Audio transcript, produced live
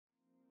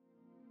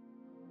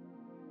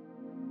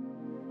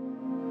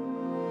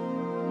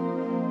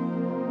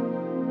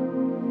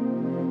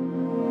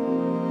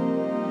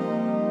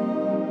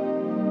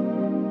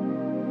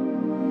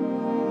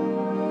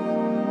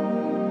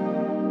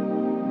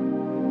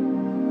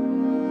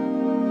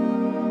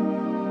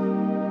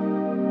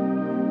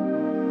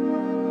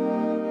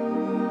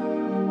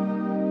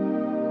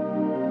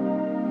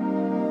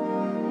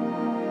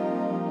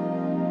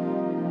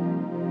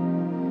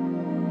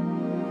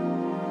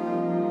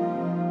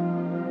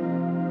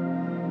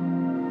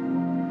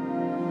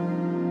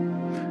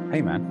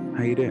Hey man,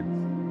 how you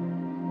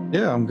doing?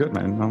 Yeah, I'm good,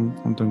 man.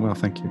 I'm doing well,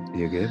 thank you.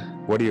 You're good?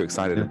 What are you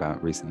excited Yeah.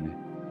 about recently?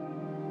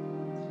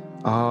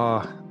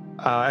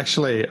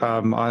 Actually,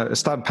 I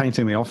started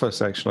painting the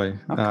office. Actually,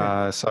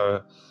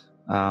 Okay.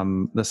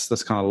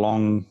 This kind of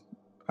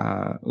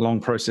long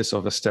process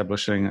of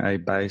establishing a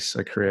base,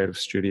 a creative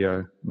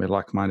studio where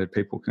like-minded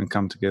people can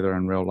come together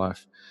in real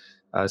life.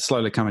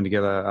 Slowly coming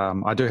together.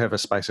 I do have a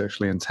space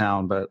actually in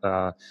town, but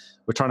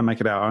we're trying to make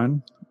it our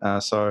own.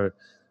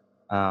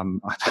 I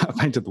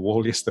painted the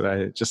wall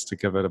yesterday just to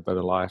give it a bit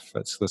of life.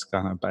 It's this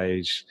kind of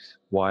beige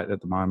white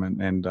at the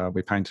moment, and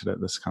we painted it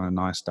this kind of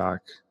nice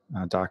dark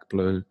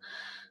blue.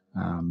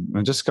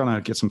 We're just going to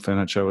get some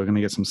furniture. We're going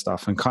to get some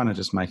stuff and kind of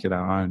just make it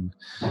our own.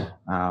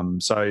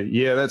 So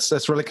yeah,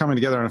 that's really coming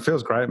together, and it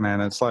feels great, man.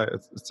 It's like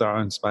it's our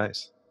own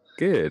space.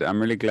 Good.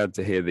 I'm really glad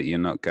to hear that you're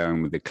not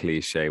going with the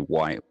cliche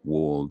white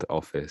walled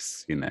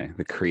office,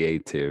 the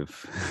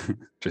creative,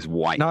 just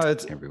white No,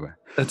 everywhere.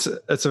 it's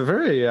a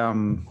very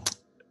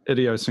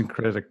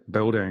idiosyncratic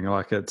building.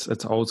 Like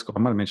it's old school. I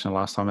might have mentioned it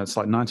last time. It's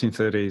like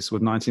 1930s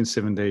with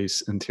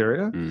 1970s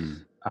interior.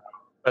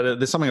 But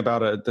there's something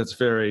about it that's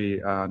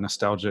very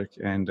nostalgic,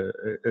 and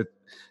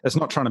it's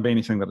not trying to be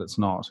anything that it's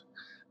not.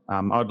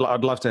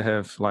 I'd love to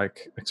have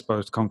like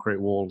exposed concrete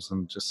walls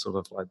and just sort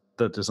of like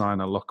the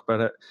designer look,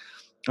 but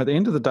at the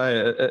end of the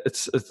day,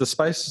 it's the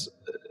space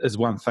is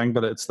one thing,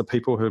 but it's the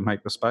people who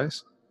make the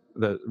space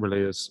that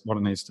really is what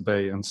it needs to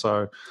be. And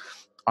so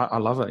I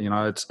love it.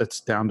 It's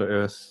down to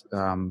earth.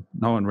 No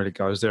one really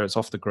goes there. It's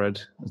off the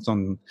grid. It's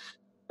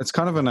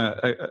kind of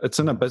it's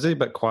in a busy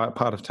but quiet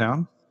part of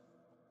town.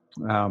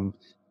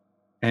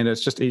 And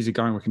it's just easy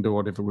going. We can do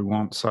whatever we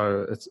want.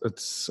 So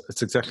it's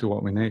exactly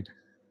what we need.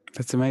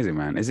 That's amazing,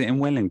 man. Is it in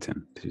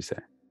Wellington, did you say?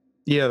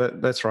 Yeah,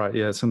 that's right.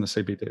 Yeah, it's in the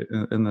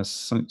CBD, in the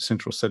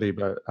central city,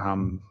 but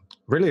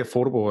really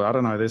affordable. I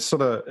don't know. There's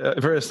sort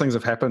of various things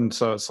have happened.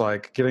 So it's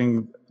like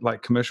getting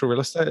like commercial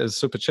real estate is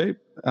super cheap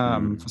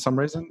for some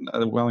reason.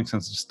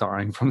 Wellington's just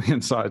dying from the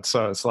inside.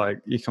 So it's like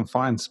you can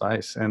find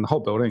space, and the whole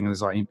building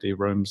is like empty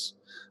rooms.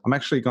 I'm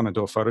actually going to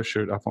do a photo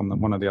shoot up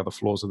on one of the other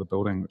floors of the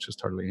building, which is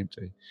totally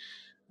empty.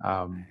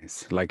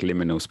 It's like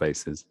liminal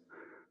spaces.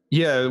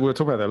 Yeah, we were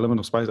talking about that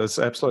liminal space. It's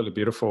absolutely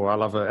beautiful. I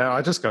love it.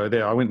 I just go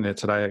there. I went there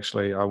today,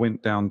 actually. I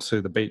went down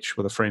to the beach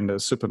with a friend.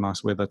 It's super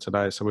nice weather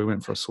today, so we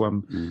went for a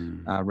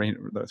swim.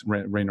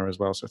 Rena as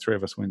well. So three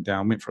of us went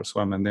down, went for a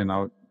swim, and then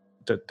I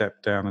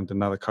dapped down and did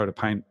another coat of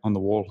paint on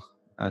the wall.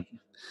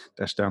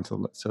 Dashed down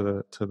to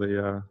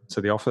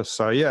the office.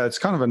 So yeah, it's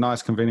kind of a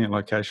nice, convenient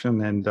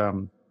location,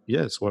 and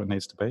yeah, it's what it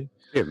needs to be.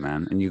 Good,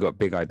 man. And you got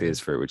big ideas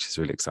for it, which is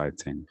really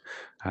exciting.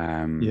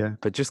 Yeah.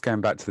 But just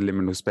going back to the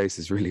liminal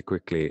spaces really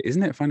quickly,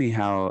 isn't it funny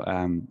how,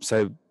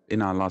 so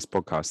in our last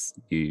podcast,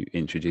 you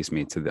introduced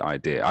me to the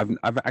idea.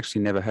 I've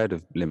actually never heard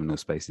of liminal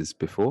spaces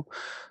before.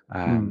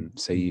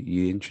 So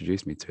you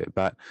introduced me to it.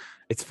 But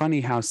it's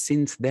funny how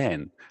since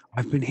then,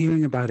 I've been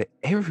hearing about it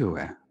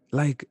everywhere.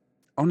 Like,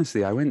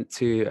 honestly, I went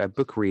to a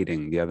book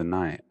reading the other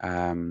night.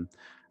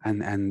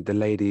 And the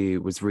lady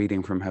was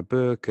reading from her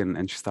book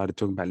and she started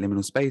talking about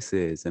liminal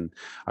spaces. And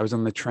I was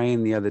on the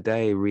train the other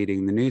day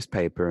reading the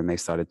newspaper and they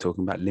started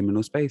talking about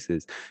liminal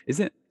spaces. Is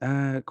it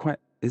the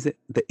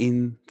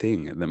in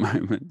thing at the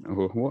moment,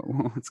 or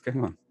what's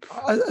going on?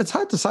 It's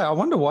hard to say. I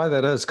wonder why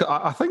that is.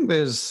 I think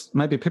there's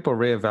maybe people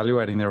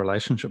reevaluating their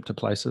relationship to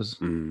places,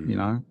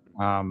 definitely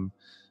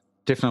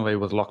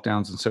with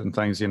lockdowns and certain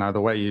things, the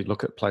way you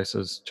look at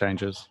places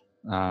changes.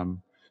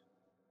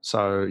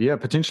 So yeah,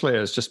 potentially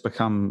it's just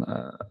become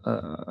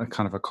a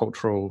kind of a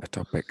cultural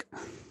topic.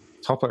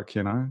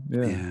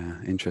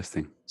 Yeah,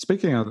 interesting.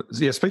 Speaking of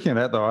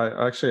that though,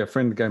 I actually, a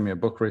friend gave me a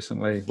book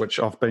recently which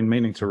I've been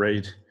meaning to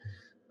read.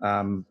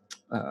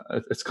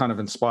 It's kind of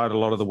inspired a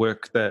lot of the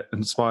work that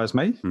inspires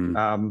me.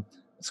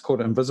 It's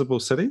called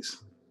Invisible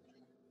Cities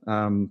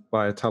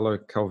by Italo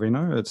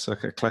Calvino. It's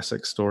like a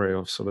classic story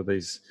of sort of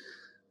these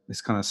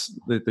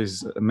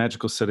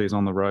magical cities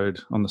on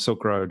the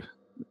Silk Road.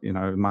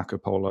 Marco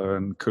Polo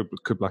and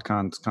Kubla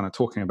Khan kind of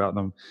talking about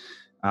them.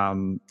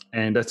 And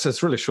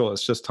it's really short.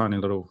 It's just tiny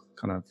little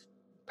kind of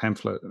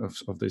pamphlet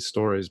of these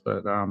stories.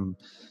 But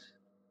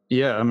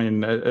yeah, I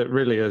mean, it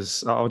really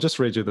is. I'll just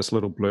read you this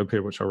little blurb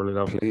here, which I really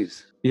love.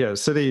 Please. Yeah,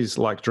 cities,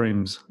 like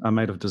dreams, are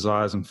made of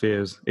desires and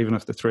fears. Even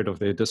if the thread of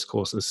their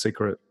discourse is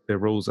secret, their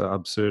rules are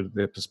absurd,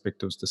 their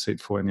perspectives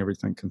deceitful, and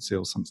everything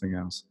conceals something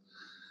else.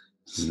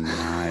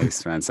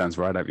 Nice, man. Sounds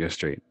right up your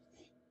street.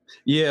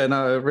 Yeah,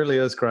 no, it really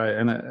is great,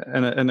 and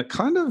it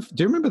kind of.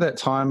 Do you remember that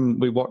time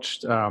we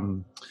watched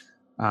Ginga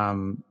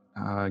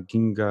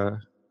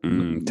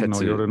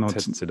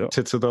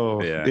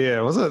Tetsudo?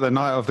 Yeah, was it the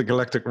Night of the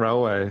Galactic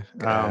Railway?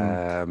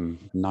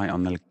 Night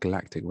on the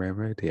Galactic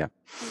Railroad. Yeah.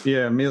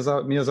 Yeah,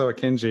 Miyazawa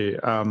Kenji.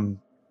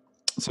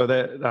 So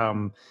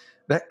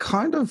that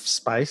kind of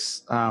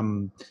space. So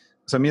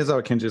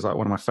Miyazawa Kenji is like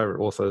one of my favorite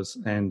authors,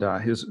 and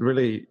he was a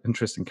really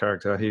interesting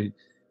character. He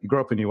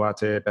grew up in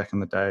Iwate back in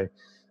the day.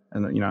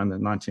 And in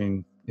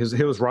the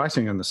he was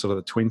writing in the sort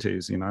of the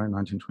 20s,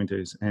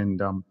 1920s, and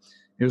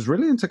he was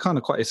really into kind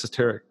of quite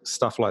esoteric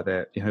stuff like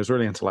that. He was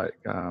really into like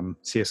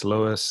C.S.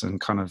 Lewis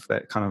and kind of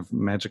that kind of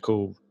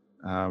magical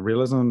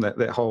realism,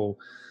 that whole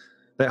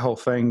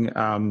thing.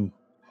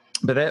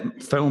 But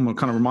that film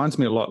kind of reminds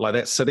me a lot, like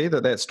that city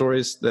that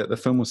stories that the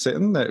film was set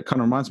in. That kind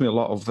of reminds me a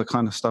lot of the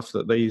kind of stuff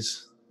that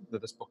this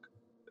book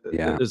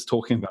is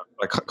talking about.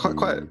 Like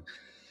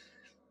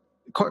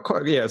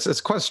quite. Yeah,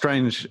 it's quite a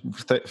strange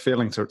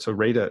feeling to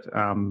read it,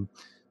 and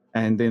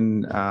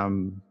then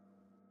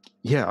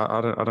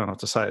I don't know what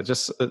to say.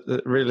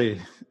 It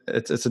really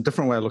it's a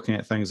different way of looking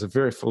at things. It's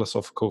very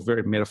philosophical,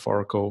 very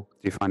metaphorical.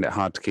 Do you find it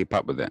hard to keep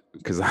up with it?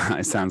 Because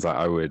it sounds like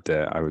I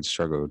would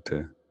struggle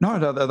to. No,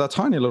 they're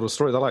tiny little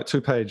stories. They're like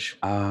 2-page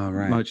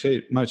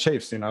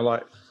motifs.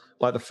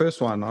 Like the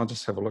first one. I'll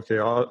just have a look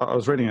here. I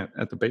was reading it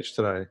at the beach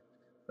today.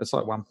 It's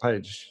like 1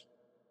 page.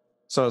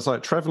 So it's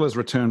like travelers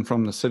return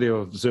from the city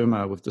of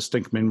Zerma with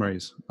distinct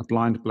memories. A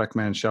blind black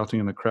man shouting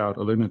in the crowd,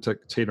 a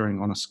lunatic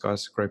teetering on a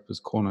skyscraper's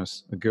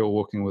cornice, a girl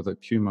walking with a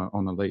puma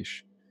on a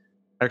leash.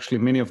 Actually,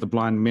 many of the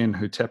blind men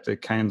who tap their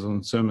canes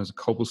on Zerma's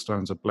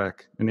cobblestones are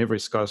black. In every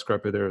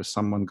skyscraper there is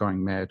someone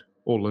going mad.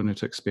 All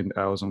lunatics spend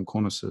hours on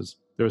cornices.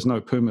 There is no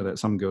puma that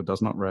some girl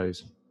does not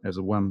raise as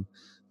a whim.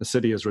 The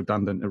city is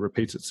redundant. It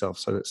repeats itself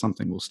so that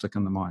something will stick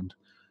in the mind.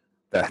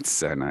 That's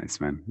so nice,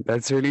 man.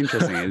 That's really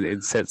interesting.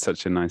 It sets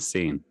such a nice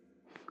scene.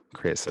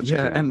 Creates such a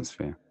good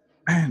atmosphere.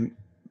 And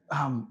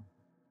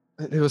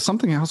there was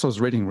something else I was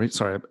reading. There's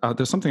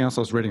something else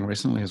I was reading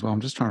recently as well.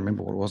 I'm just trying to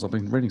remember what it was. I've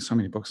been reading so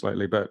many books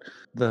lately, but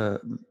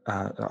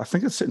I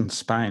think it's set in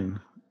Spain.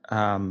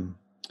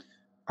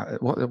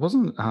 It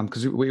wasn't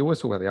because we always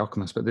talk about The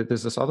Alchemist, but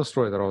there's this other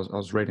story that I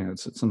was reading.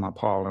 It's in my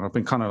pile, and I've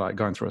been kind of like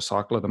going through a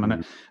cycle of them,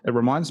 and it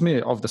reminds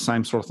me of the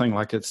same sort of thing.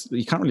 Like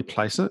you can't really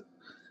place it.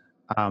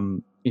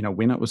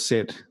 When it was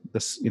set, the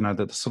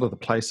sort of the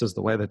places,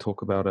 the way they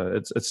talk about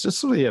it, it's just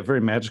sort of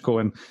very magical.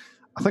 And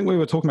I think we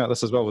were talking about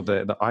this as well with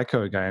the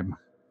Ico game,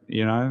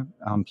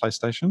 on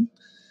PlayStation.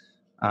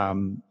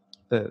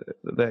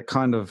 That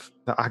kind of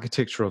the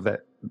architecture of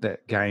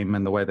that game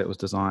and the way that was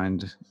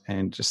designed,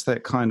 and just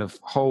that kind of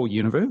whole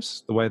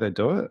universe, the way they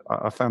do it,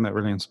 I found that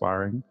really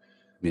inspiring.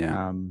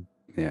 Yeah.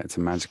 It's a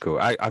magical.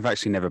 I've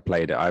actually never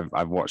played it.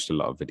 I've watched a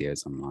lot of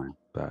videos online,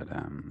 but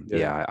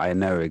I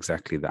know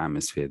exactly the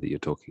atmosphere that you're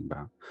talking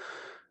about.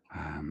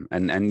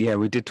 And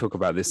we did talk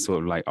about this sort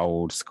of like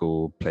old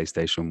school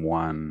PlayStation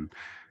 1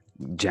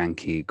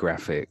 janky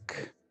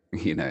graphic,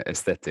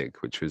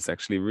 aesthetic, which was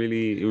actually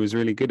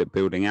really good at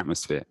building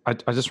atmosphere. I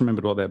just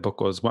remembered what that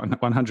book was,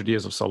 100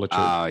 Years of Solitude.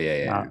 Oh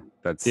yeah.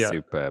 That's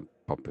super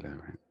popular,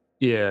 right?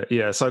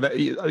 Yeah. So that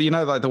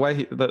like the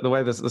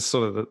way this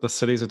sort of the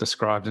cities are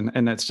described,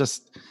 and it's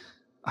just,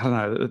 I don't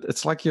know.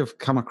 It's like you've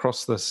come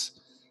across this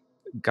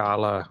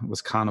gala,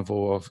 this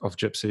carnival of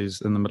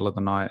gypsies in the middle of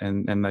the night,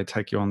 and they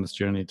take you on this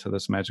journey to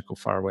this magical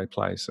faraway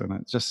place, and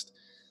it just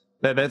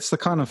that's the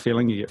kind of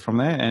feeling you get from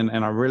that, and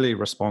I really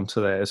respond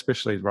to that,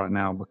 especially right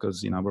now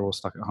because we're all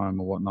stuck at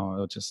home or whatnot.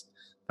 Or just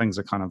things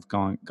are kind of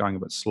going a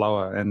bit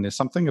slower, and there's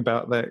something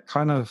about that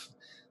kind of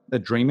the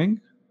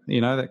dreaming,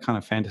 that kind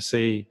of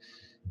fantasy.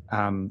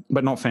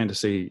 But not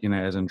fantasy,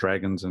 as in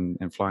dragons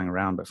and flying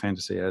around, but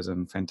fantasy as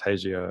in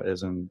Fantasia,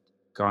 as in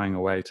going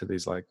away to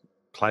these like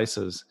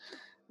places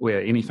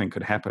where anything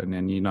could happen,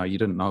 and you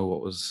didn't know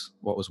what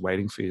was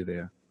waiting for you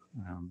there.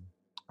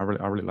 I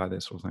really like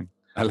that sort of thing.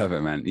 I love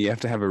it, man. You have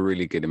to have a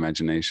really good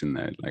imagination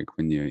though, like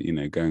when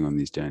you're going on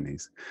these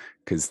journeys,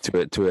 because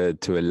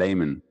to a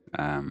layman,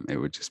 it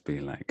would just be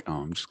like,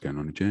 oh, I'm just going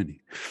on a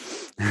journey.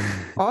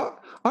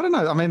 I don't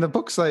know. I mean, the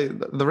books,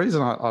 the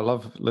reason I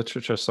love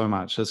literature so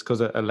much is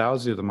because it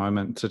allows you the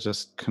moment to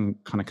just kind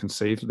of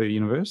conceive the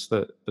universe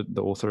that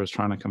the author is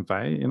trying to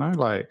convey,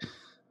 like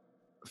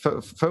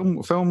film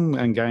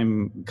and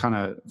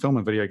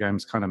video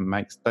games kind of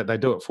makes that they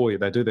do it for you.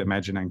 They do the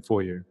imagining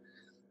for you.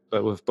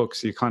 But with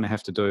books, you kind of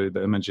have to do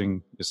the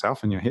imaging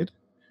yourself in your head,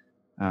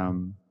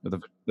 the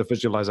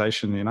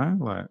visualization,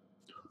 like.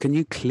 Can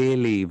you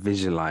clearly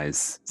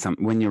visualize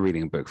when you're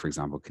reading a book, for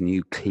example? Can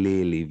you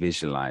clearly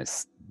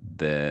visualize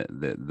the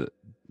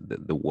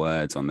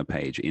words on the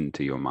page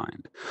into your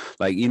mind?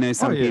 Like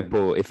some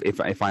people,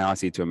 if I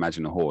ask you to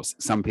imagine a horse,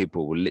 some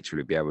people will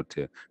literally be able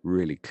to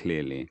really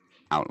clearly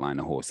outline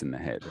a horse in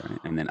their head, right?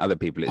 And then other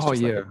people, it's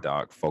just like a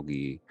dark,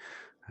 foggy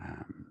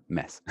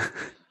mess.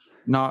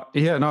 No,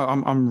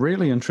 I'm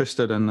really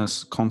interested in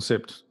this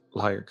concept,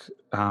 like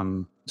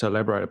to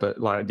elaborate a bit.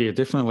 Like,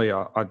 definitely,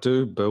 I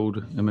do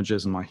build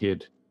images in my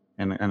head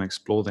and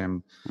explore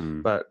them,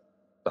 but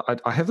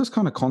I have this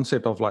kind of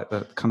concept of like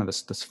the kind of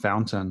this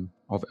fountain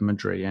of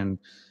imagery, and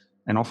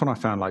often I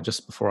found like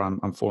just before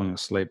I'm falling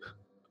asleep,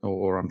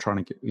 or I'm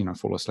trying to get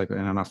fall asleep,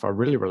 and if I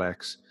really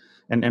relax,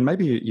 and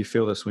maybe you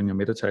feel this when you're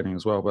meditating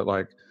as well, but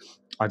like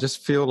I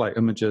just feel like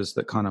images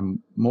that kind of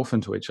morph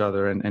into each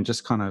other and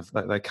just kind of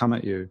they come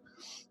at you.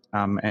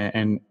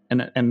 And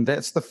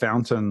that's the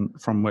fountain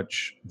from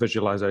which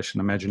visualization,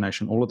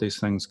 imagination, all of these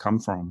things come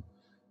from.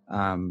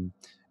 And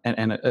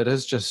it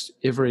is just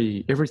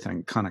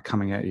everything kind of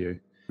coming at you.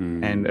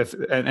 And if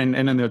and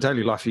in your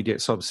daily life you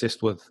get so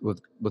obsessed with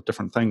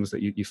different things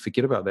that you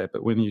forget about that.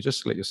 But when you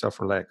just let yourself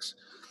relax,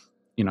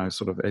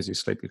 sort of as you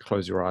sleep, you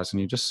close your eyes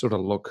and you just sort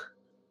of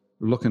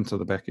look into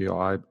the back of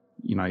your eye,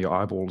 your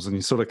eyeballs, and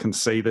you sort of can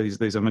see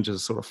these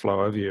images sort of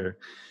flow over you,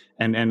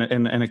 and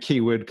a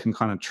keyword can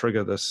kind of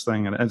trigger this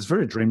thing, and it's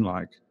very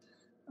dreamlike.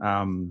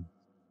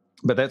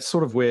 But that's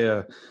sort of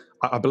where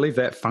I believe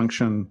that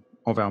function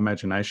of our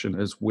imagination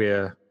is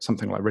where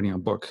something like reading a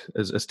book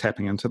is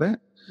tapping into that.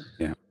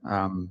 Yeah.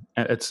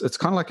 It's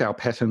kind of like our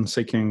pattern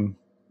seeking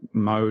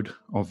mode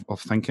of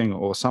thinking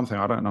or something.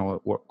 I don't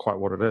know quite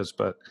what it is,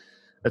 but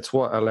it's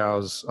what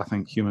allows, I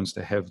think, humans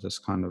to have this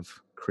kind of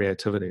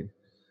creativity.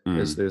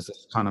 Is there's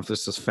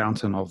this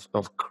fountain of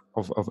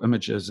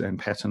images and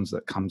patterns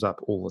that comes up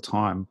all the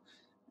time,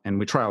 and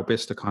we try our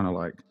best to kind of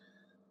like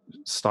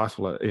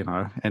stifle it,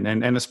 and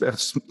things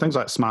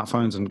like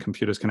smartphones and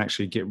computers can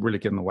actually really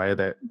get in the way of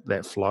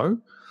that flow.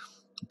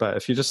 But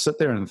if you just sit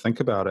there and think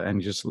about it,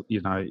 and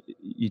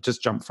you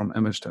just jump from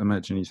image to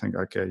image, and you think,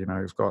 okay,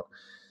 you've got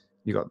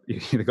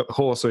the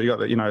horse, or you got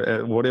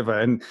the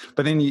whatever,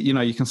 but then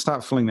you can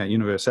start filling that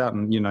universe out,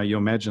 and you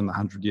imagine the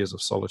 100 years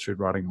of solitude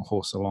riding a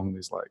horse along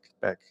these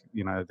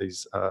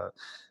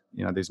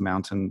these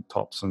mountain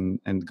tops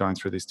and going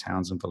through these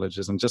towns and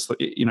villages, and just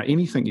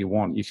anything you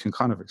want, you can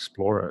kind of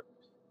explore it.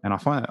 And I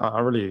find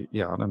I really,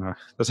 I don't know.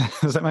 Does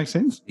that make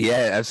sense?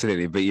 Yeah,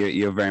 absolutely. But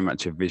you're very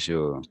much a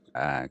visual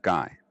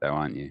guy, though,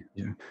 aren't you?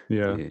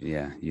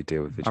 Yeah. You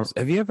deal with visuals.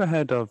 Have you ever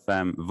heard of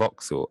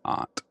voxel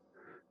art?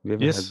 Have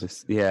you ever heard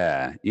this?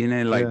 Yeah,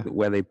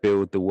 where they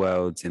build the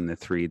worlds in the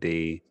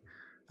 3D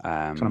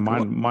kind of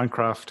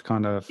Minecraft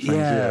kind of things.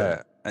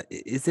 Yeah.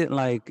 Is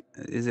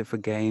it for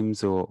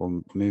games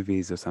or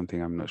movies or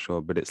something? I'm not sure,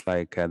 but it's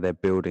like they're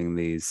building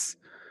these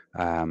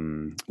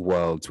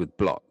worlds with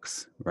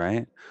blocks,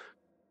 right?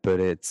 But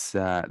it's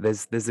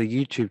there's a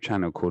YouTube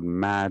channel called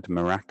Mad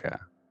Maraca,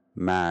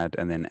 Mad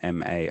and then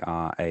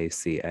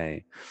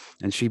Maraca,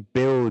 and she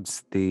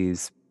builds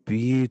these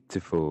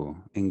beautiful,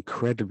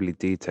 incredibly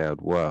detailed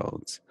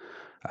worlds.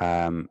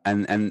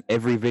 And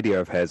every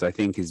video of hers, I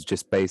think, is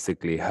just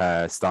basically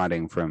her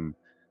starting from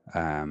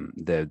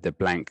the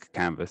blank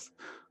canvas,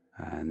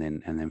 and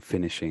then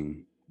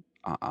finishing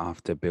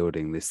after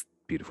building this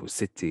beautiful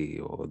city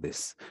or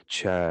this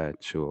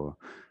church or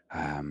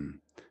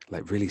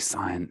like really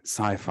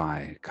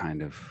sci-fi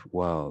kind of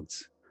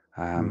worlds.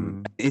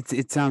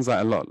 It sounds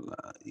like a lot,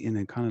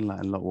 kind of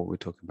like a lot what we're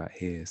talking about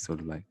here, sort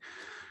of like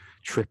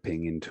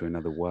tripping into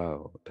another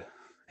world.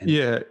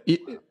 There's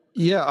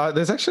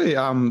actually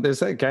there's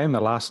that game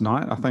that last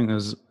night, I think it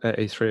was at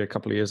E3 a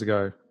couple of years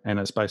ago, and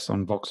it's based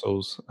on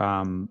voxels.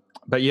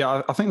 But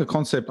yeah, I think the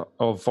concept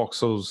of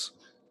voxels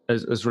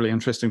is really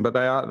interesting, but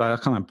they are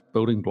kind of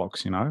building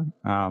blocks,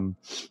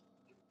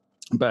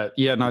 But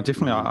yeah, no,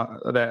 definitely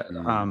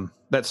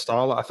that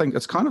style. I think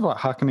it's kind of like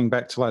harkening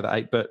back to like the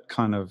 8-bit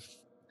kind of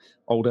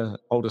older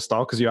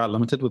style, because you are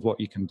limited with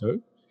what you can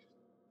do.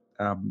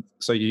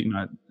 So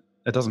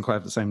it doesn't quite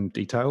have the same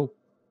detail,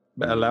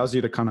 but it allows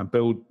you to kind of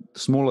build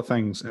smaller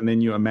things, and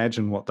then you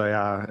imagine what they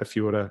are if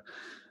you were to,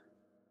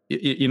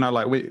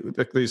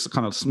 like these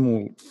kind of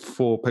small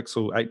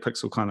 4-pixel,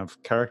 8-pixel kind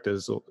of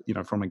characters, or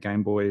from a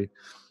Game Boy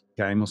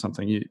game or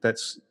something.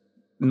 That's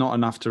not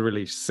enough to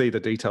really see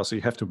the detail, so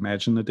you have to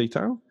imagine the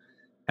detail,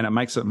 and it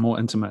makes it more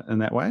intimate in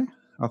that way,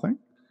 I think.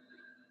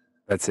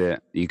 That's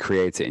it. You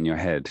create it in your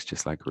head,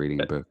 just like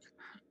reading a book.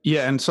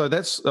 Yeah, and so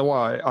that's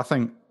why I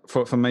think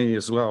for me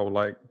as well,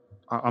 like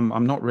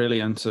I'm not really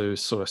into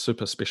sort of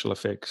super special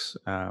effects,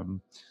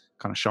 kind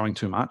of showing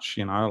too much.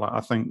 Like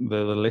I think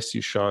the less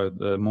you show,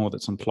 the more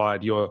that's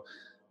implied. You're,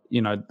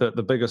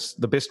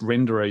 the best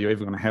renderer you're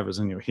ever going to have is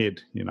in your head.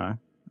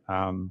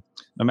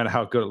 No matter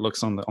how good it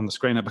looks on the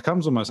screen, it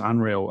becomes almost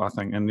unreal, I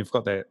think. And you've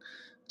got that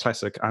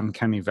classic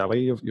uncanny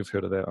valley. You've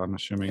heard of that, I'm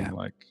assuming.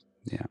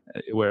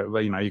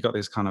 Where you've got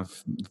these kind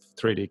of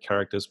 3D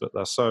characters, but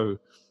they're so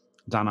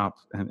done up,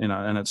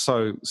 and it's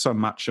so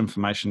much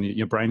information,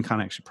 your brain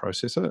can't actually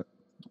process it.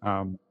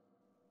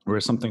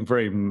 Whereas something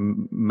very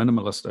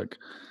minimalistic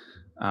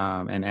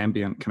and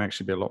ambient can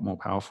actually be a lot more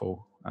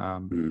powerful.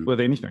 With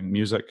anything,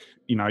 music,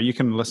 you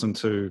can listen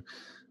to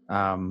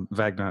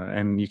Wagner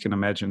and you can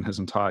imagine his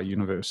entire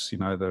universe,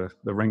 the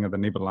Ring of the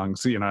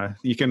Nibelungs,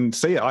 you can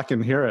see it, I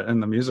can hear it in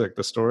the music,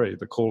 the story,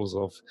 the calls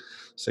of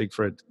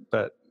Siegfried.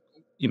 But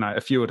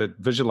if you were to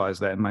visualize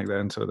that and make that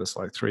into this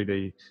like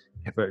 3D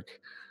epic,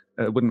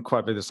 it wouldn't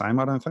quite be the same,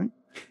 I don't think.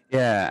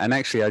 Yeah, and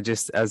actually, I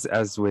just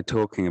as we're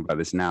talking about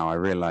this now, I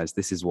realize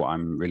this is what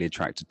I'm really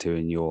attracted to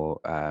in your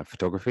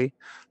photography.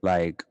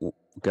 Like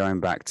going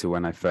back to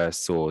when I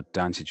first saw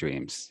Dante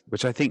Dreams,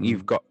 which I think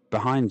you've got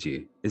behind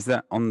you. Is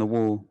that on the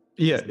wall?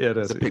 Yeah, it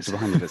is. The picture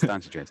behind you that's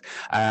Dante Dreams.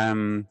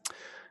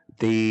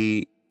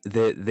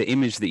 The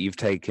image that you've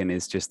taken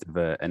is just of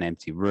an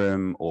empty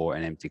room or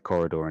an empty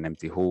corridor, an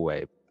empty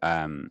hallway,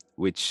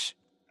 which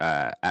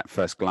at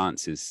first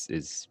glance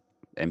is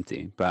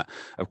empty. But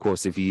of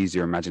course, if you use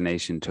your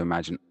imagination to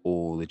imagine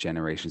all the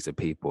generations of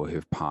people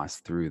who've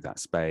passed through that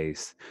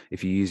space,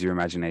 if you use your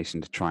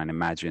imagination to try and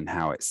imagine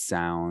how it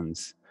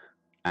sounds,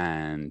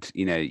 and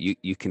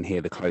you can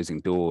hear the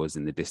closing doors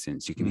in the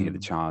distance. You can hear the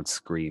child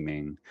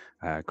screaming,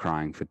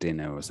 crying for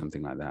dinner or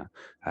something like that.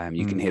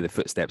 You can hear the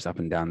footsteps up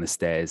and down the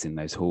stairs in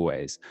those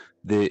hallways.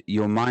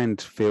 Your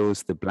mind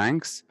fills the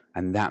blanks,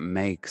 and that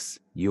makes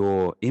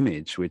your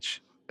image,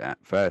 which at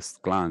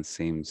first glance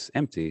seems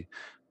empty,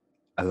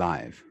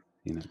 alive.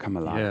 Come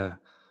alive. Yeah,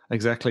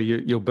 exactly.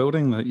 You're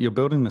building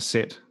the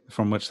set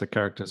from which the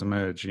characters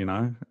emerge.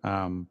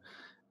 And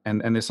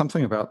there's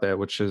something about that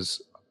which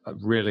is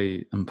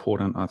really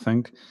important, I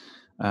think.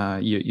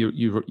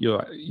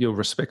 You're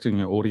respecting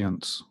your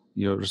audience.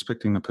 You're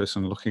respecting the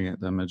person looking at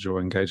the image or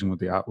engaging with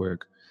the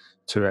artwork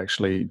to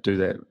actually do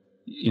that.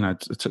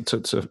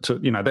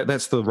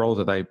 That's the role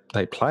that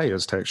they play,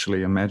 is to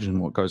actually imagine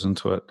what goes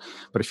into it.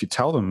 But if you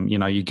tell them,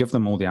 you give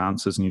them all the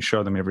answers and you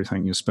show them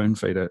everything, you spoon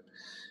feed it,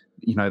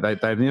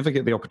 they never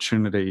get the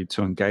opportunity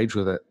to engage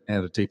with it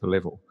at a deeper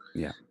level.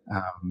 Yeah.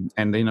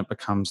 And then it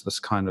becomes this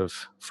kind of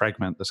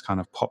fragment, this kind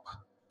of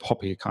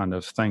poppy kind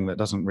of thing that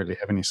doesn't really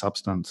have any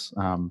substance.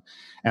 And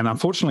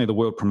unfortunately, the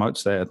world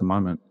promotes that at the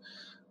moment.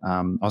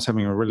 I was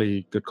having a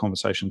really good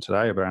conversation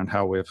today around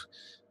how we've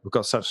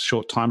got such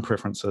short time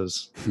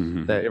preferences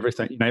that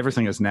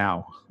everything is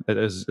now. It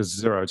is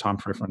zero time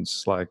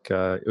preference, like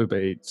Uber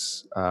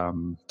Eats,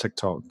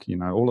 TikTok,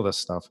 all of this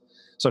stuff,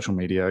 social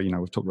media.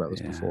 We've talked about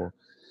this before,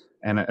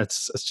 and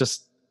it's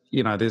just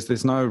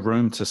there's no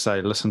room to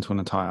say listen to an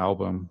entire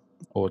album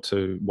or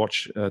to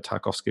watch a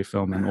Tarkovsky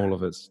film in all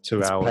of its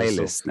 2 hours.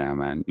 Playlists now,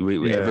 man.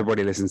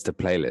 Everybody listens to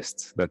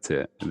playlists. That's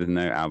it. There's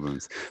no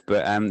albums.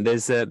 But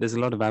there's a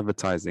lot of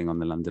advertising on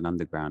the London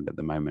Underground at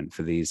the moment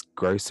for these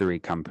grocery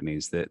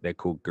companies that they're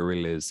called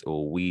Gorillas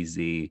or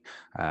Wheezy.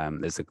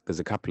 There's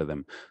a couple of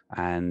them,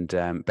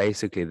 and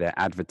basically they're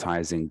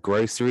advertising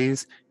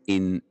groceries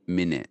in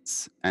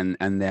minutes, and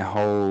their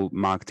whole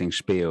marketing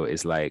spiel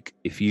is like,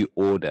 if you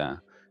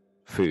order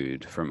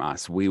food from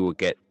us, we will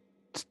get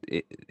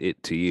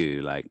it to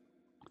you like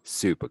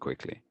super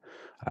quickly.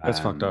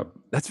 That's fucked up.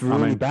 That's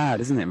really bad,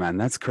 isn't it, man?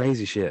 That's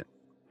crazy shit.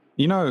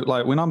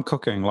 Like when I'm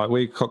cooking, like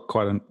we cook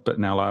quite a bit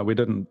now. Like we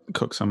didn't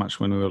cook so much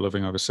when we were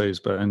living overseas,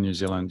 but in New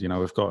Zealand,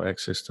 we've got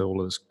access to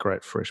all this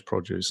great fresh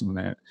produce and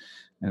that,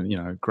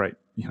 and great,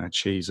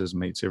 cheeses,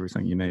 meats,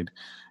 everything you need.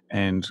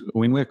 And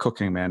when we're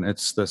cooking, man,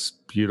 it's this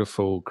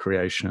beautiful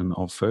creation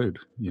of food.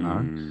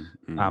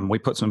 We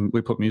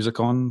put music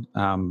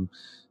on.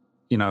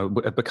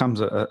 It becomes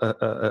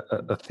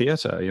a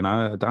theater,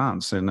 a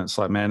dance, and it's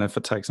like, man, if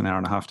it takes an hour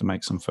and a half to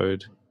make some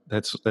food,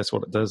 that's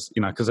what it does,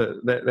 because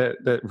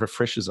that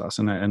refreshes us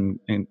and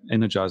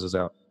energizes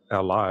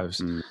our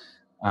lives.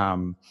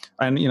 And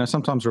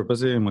sometimes we're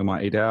busy and we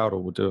might eat out or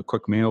we'll do a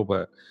quick meal,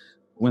 but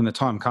when the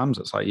time comes,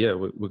 it's like, yeah,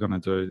 we're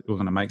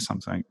gonna make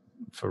something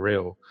for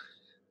real.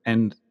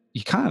 And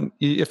you can't,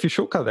 if you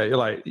shortcut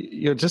that,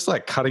 you're just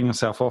like cutting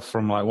yourself off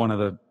from like one of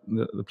the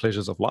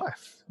pleasures of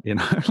life,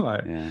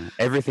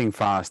 Everything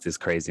fast is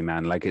crazy,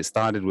 man. Like it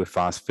started with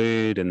fast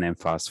food and then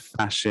fast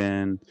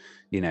fashion.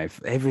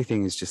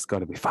 Everything has just got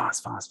to be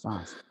fast.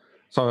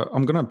 So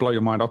I'm going to blow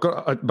your mind.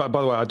 But by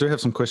the way, I do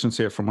have some questions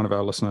here from one of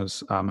our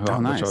listeners,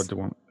 nice.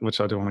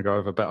 which I do want to go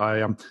over. But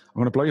I'm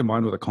going to blow your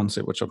mind with a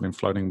concept which I've been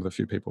floating with a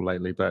few people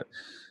lately. But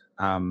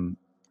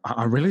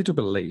I really do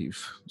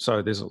believe,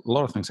 so there's a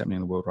lot of things happening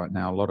in the world right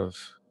now, a lot of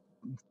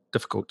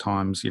difficult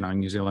times.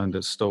 New Zealand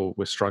is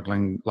we're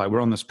struggling. Like we're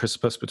on this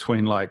precipice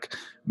between like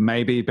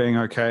maybe being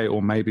okay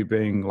or maybe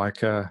being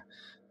like a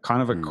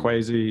kind of a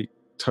quasi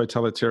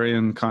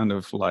totalitarian kind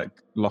of like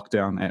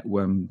lockdown at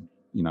whim,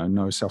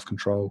 no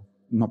self-control,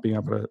 not being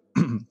able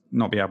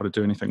to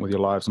do anything with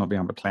your lives, not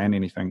being able to plan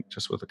anything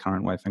just with the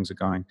current way things are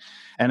going.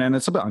 And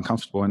it's a bit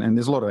uncomfortable and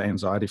there's a lot of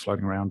anxiety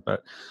floating around,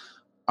 but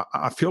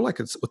I feel like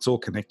it's all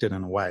connected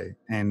in a way.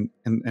 And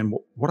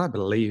what I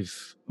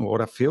believe, or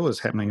what I feel is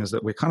happening, is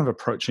that we're kind of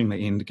approaching the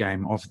end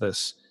game of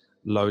this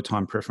low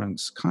time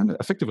preference, kind of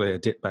effectively a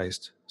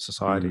debt-based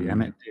society.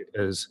 And that debt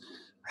is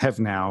have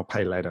now,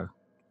 pay later.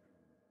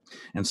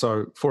 And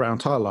so for our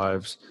entire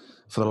lives,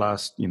 for the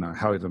last,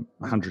 however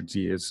hundreds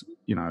of years,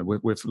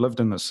 we've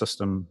lived in this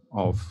system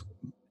of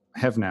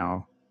have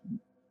now,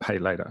 pay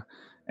later.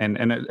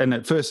 And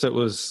at first it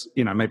was,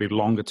 maybe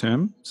longer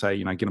term,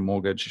 say, get a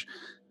mortgage.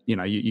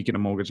 You get a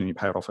mortgage and you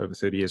pay it off over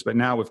 30 years. But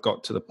now we've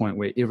got to the point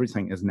where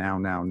everything is now,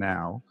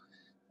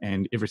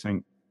 and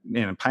everything,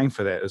 paying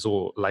for that is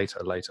all later.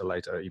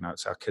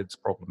 It's our kids'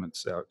 problem,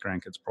 it's our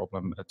grandkids'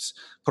 problem. It's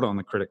put it on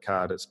the credit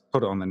card, it's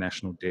put it on the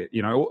national debt.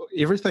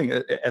 Everything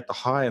at the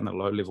high and the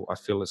low level, I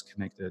feel, is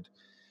connected.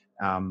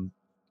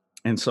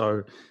 And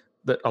so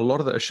a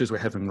lot of the issues we're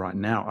having right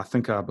now, I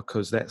think, are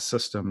because that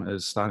system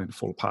is starting to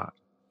fall apart.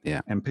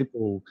 Yeah. And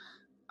people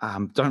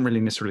don't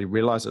really necessarily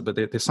realize it, but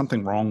there's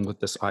something wrong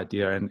with this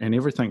idea, and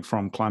everything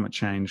from climate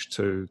change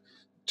to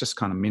just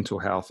kind of mental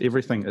health,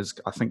 everything is,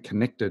 I think,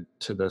 connected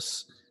to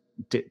this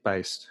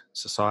debt-based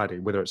society,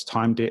 whether it's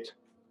time debt,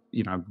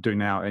 do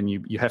now and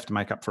you have to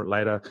make up for it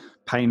later,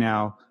 pay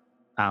now,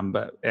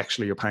 but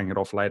actually you're paying it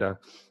off later.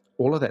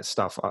 All of that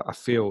stuff, I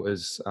feel,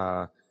 is,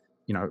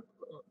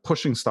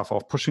 pushing stuff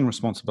off, pushing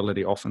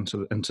responsibility off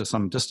into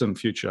some distant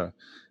future.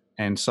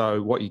 And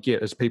so what you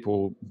get is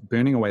people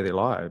burning away their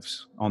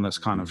lives on this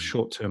kind of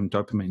short-term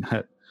dopamine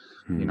hit.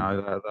 You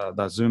know,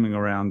 they're zooming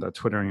around, they're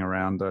twittering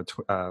around,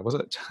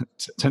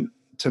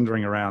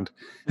 tindering around,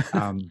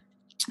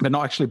 but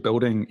not actually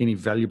building any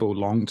valuable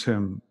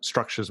long-term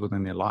structures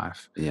within their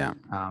life. Yeah.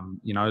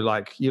 You know,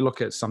 like you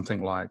look at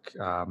something like,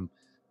 I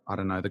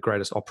don't know, the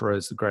greatest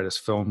operas, the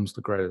greatest films,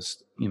 the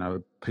greatest, you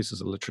know,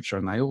 pieces of literature,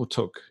 and they all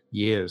took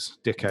years,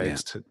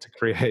 decades to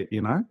create,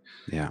 you know?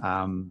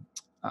 Yeah.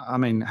 I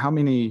mean, how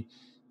many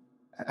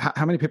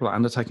people are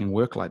undertaking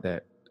work like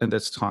that in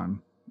this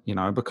time? You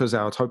know, because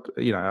our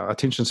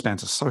attention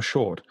spans are so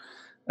short.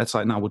 It's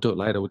like, no, we'll do it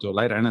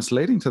later. And it's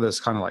leading to this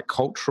kind of like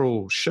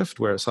cultural shift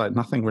where it's like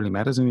nothing really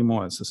matters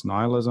anymore. It's this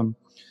nihilism.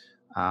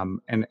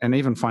 And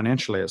even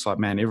financially, it's like,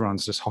 man,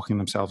 everyone's just hocking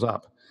themselves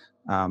up.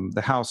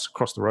 The house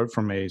across the road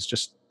from me is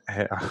just,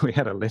 we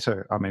had a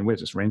letter. I mean, we're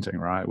just renting,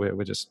 right?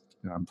 We're just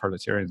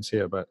proletarians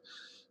here, but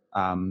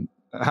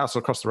a house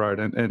across the road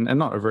and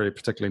not a very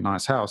particularly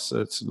nice house.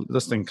 It's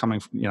this thing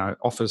coming,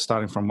 offers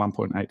starting from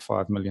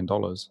 $1.85 million.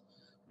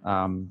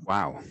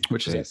 Wow.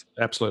 Which is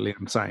absolutely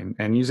insane.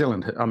 And New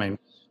Zealand, I mean,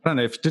 I don't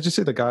know did you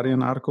see the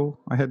Guardian article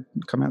I had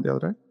come out the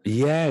other day?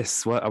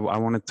 Yes. Well, I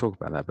want to talk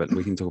about that, but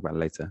we can talk about it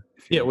later.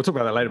 Yeah, we'll talk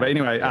about that later. But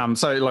anyway,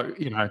 so like,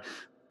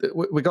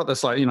 we got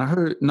this, like,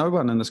 no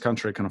one in this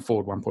country can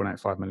afford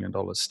 $1.85 million.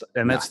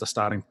 And that's the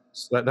starting,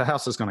 the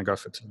house is going to go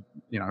for,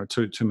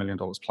 $2 million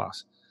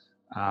plus.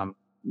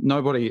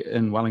 Nobody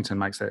in Wellington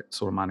makes that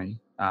sort of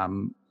money.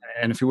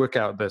 And if you work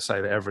out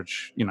the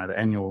average, the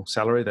annual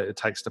salary that it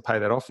takes to pay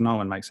that off, no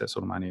one makes that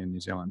sort of money in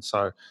New Zealand.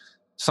 So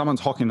someone's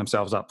hocking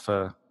themselves up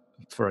for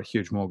a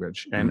huge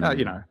mortgage. And,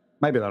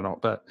 maybe they're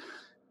not, but,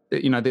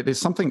 there's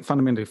something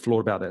fundamentally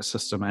flawed about that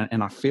system.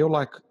 And I feel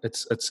like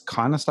it's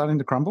kind of starting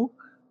to crumble.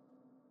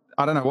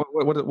 I don't know.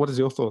 What is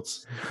your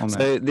thoughts on that?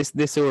 So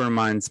this all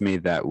reminds me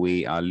that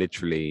we are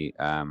literally,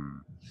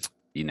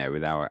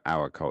 with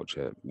our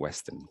culture,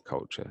 Western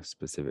culture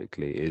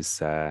specifically,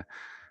 is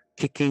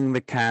kicking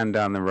the can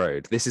down the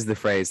road. This is the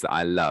phrase that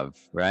I love,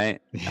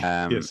 right?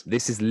 Yes.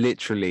 This is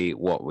literally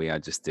what we are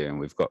just doing.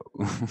 We've got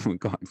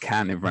a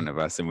can in front of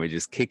us and we're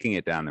just kicking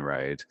it down the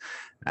road,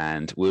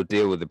 and we'll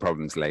deal with the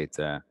problems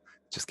later.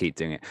 Just keep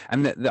doing it.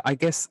 And I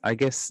guess,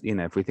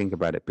 if we think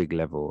about it big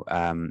level,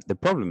 the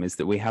problem is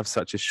that we have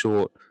such a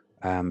short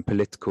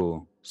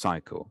political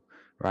cycle,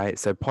 right?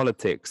 So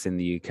politics in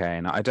the UK,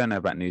 and I don't know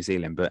about New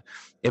Zealand, but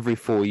every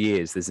 4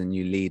 years there's a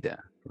new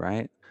leader,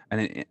 right?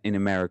 And in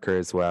America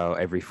as well,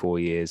 every 4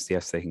 years,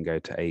 yes, they can go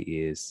to 8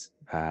 years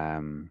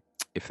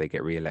if they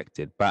get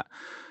reelected. But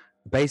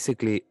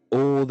basically,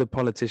 all the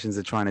politicians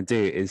are trying to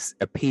do is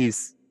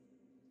appease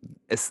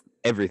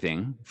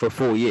everything for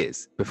 4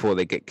 years before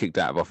they get kicked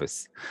out of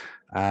office.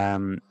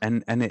 And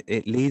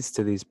it leads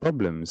to these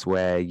problems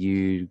where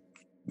you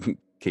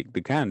kick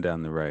the can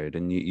down the road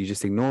and you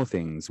just ignore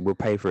things. We'll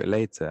pay for it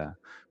later.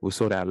 We'll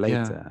sort it out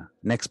later.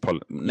 Yeah.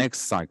 Next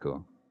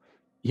cycle.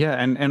 Yeah,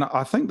 and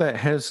I think that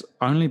has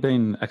only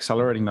been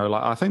accelerating though.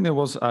 Like, I think there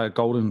was a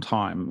golden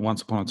time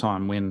once upon a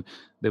time when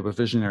there were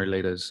visionary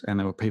leaders and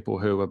there were people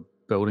who were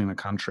building the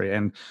country.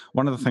 And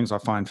one of the things I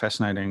find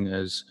fascinating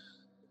is,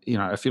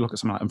 if you look at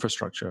something like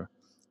infrastructure,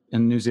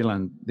 in New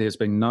Zealand, there's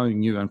been no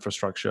new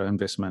infrastructure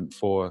investment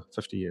for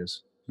 50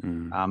 years.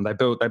 They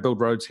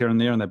build roads here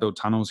and there and they build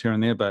tunnels here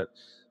and there, but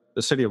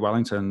the city of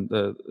Wellington,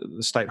 the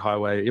state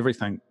highway,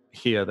 everything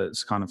here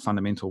that's kind of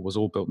fundamental was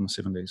all built in the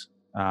 70s.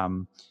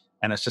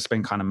 And it's just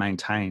been kind of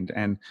maintained.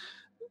 And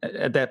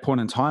at that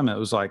point in time, it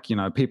was like,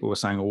 people were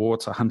saying, well,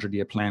 what's a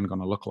 100-year plan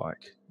going to look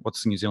like?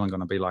 What's New Zealand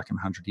going to be like in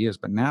 100 years?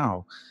 But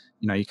now,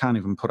 you can't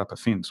even put up a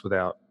fence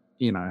without,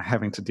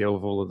 having to deal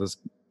with all of this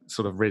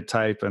sort of red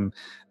tape. And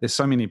there's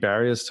so many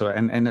barriers to it.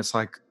 And it's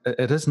like,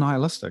 it is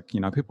nihilistic.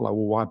 People are like, well,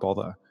 why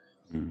bother?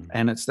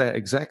 And it's that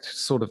exact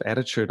sort of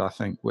attitude, I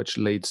think, which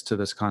leads to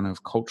this kind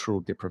of cultural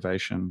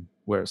deprivation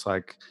where it's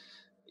like,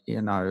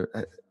 and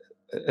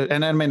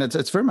I mean,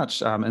 it's very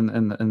much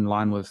in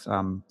line with, I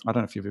don't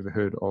know if you've ever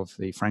heard of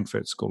the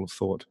Frankfurt School of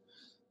Thought.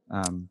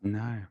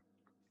 No.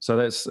 So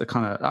that's a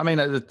kind of, I mean,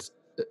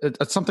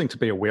 it's something to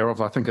be aware of.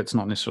 I think it's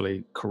not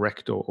necessarily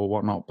correct or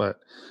whatnot,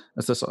 but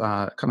it's this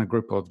kind of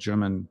group of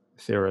German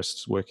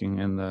theorists working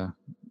in the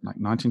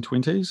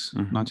 1920s,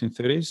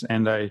 1930s,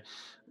 and they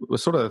were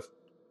sort of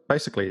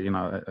basically,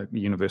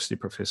 university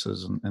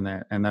professors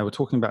and they were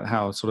talking about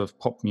how sort of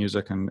pop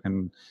music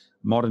and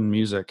modern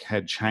music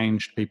had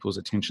changed people's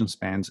attention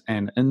spans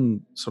and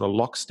in sort of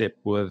lockstep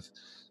with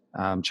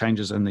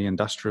changes in the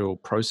industrial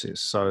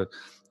process. So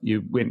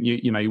you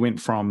went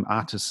from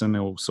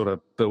artisanal sort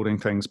of building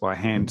things by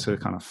hand to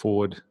kind of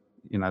Ford,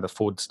 the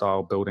Ford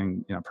style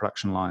building,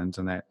 production lines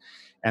and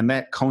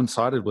that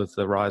coincided with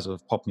the rise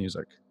of pop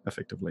music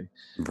effectively.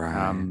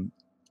 Right.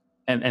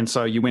 And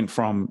so you went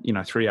from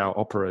 3-hour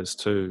operas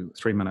to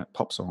 3-minute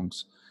pop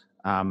songs,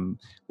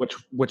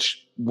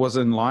 which was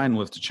in line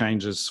with the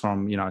changes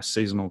from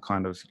seasonal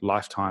kind of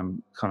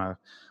lifetime kind of,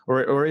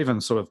 or even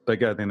sort of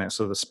bigger than that,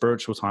 sort of the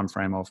spiritual time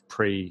frame of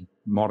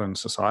pre-modern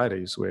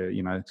societies where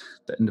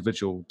the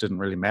individual didn't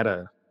really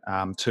matter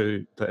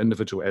to the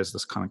individual as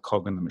this kind of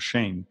cog in the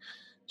machine,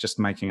 just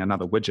making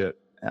another widget.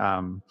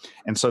 And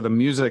so the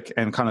music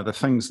and kind of the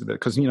things that,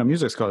 because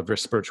music's got a very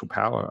spiritual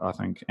power, I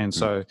think. And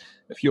so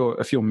if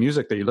your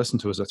music that you listen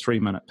to is a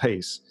 3-minute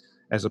piece,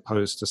 as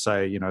opposed to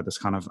say this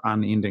kind of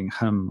unending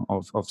hymn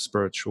of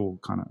spiritual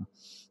kind of,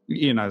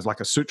 it's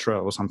like a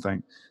sutra or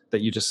something that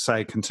you just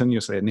say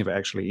continuously, it never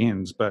actually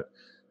ends. But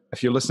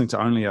if you're listening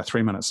to only a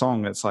 3-minute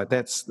song, it's like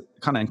that's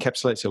kind of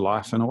encapsulates your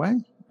life in a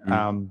way.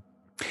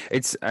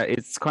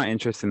 It's quite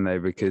interesting though,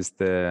 because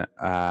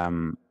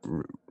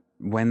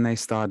when they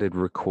started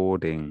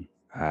recording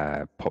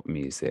pop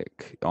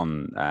music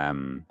on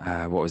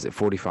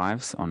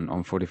 45s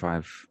on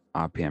 45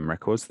 RPM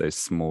records, those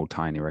small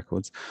tiny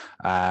records,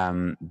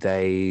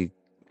 they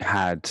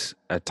had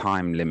a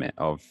time limit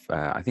of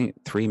I think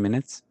 3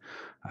 minutes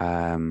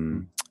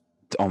on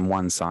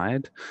one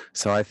side.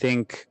 So I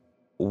think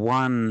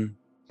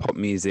pop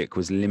music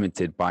was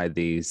limited by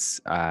these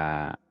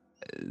time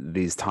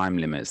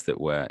limits that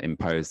were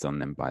imposed on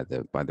them by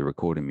the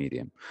recording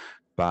medium.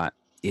 But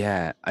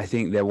yeah, I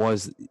think there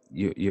was,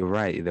 you're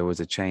right, there was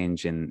a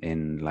change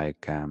in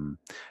like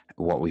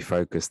what we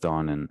focused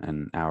on,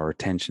 and our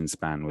attention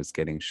span was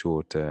getting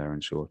shorter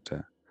and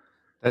shorter.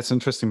 That's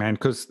interesting, man,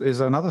 because there's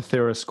another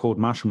theorist called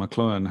Marshall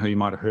McLuhan who you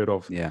might have heard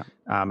of. Yeah.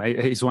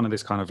 He's one of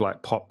these kind of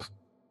like pop,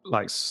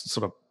 like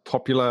sort of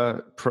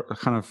popular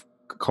kind of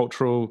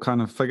cultural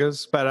kind of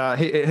figures. But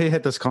he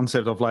had this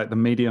concept of like the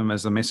medium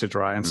as the message,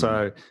 right? And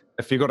so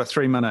if you've got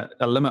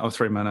a limit of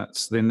 3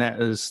 minutes, then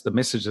that is the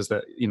message is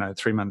that,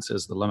 3 minutes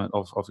is the limit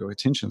of your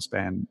attention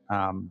span.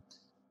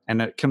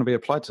 And it can be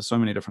applied to so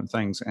many different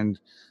things. And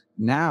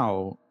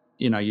now,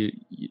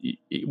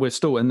 we're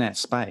still in that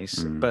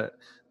space, but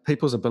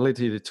people's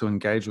ability to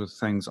engage with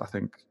things, I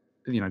think,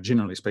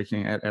 generally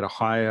speaking, at a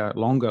higher,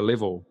 longer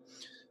level,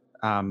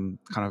 kind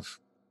of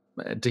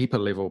a deeper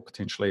level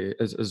potentially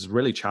is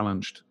really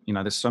challenged.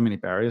 There's so many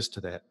barriers to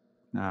that.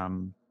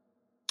 And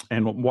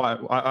why,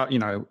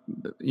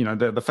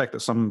 the fact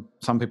that some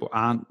people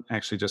aren't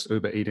actually just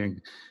Uber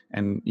eating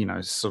and,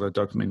 sort of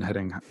dopamine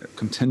hitting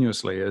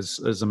continuously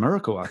is a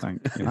miracle, I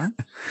think,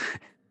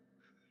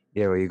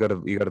 Yeah, well, you got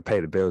to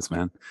pay the bills,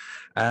 man.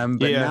 But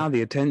now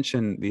the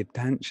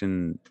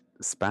attention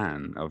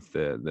span of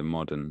the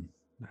modern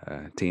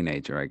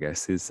teenager, I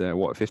guess, is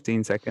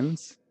 15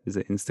 seconds? Is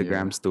it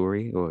Instagram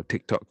story or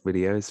TikTok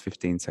videos?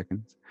 15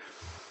 seconds.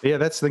 Yeah,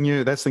 that's the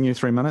new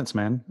 3 minutes,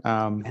 man.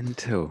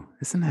 Mental,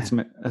 isn't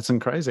it? It's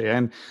crazy,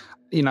 and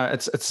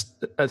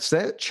it's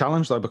that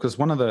challenge though, because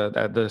one of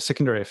the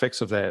secondary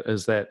effects of that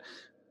is that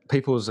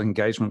people's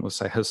engagement with,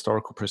 say,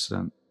 historical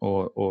precedent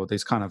or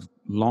these kind of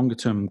longer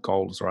term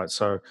goals, right?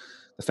 So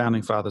the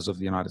founding fathers of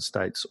the United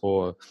States,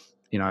 or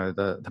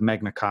the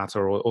Magna Carta,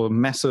 or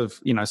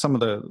massive, some of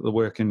the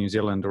work in New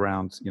Zealand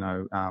around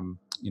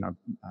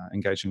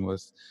engaging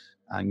with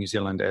New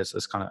Zealand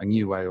as kind of a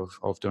new way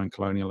of doing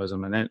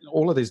colonialism, and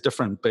all of these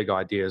different big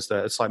ideas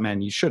that it's like,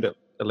 man, you should at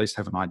least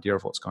have an idea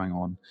of what's going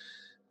on.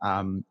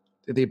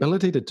 The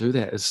ability to do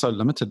that is so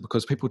limited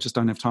because people just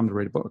don't have time to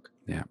read a book.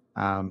 Yeah.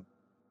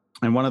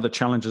 And one of the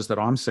challenges that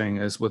I'm seeing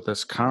is with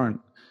this current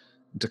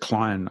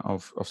decline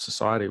of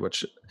society,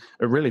 which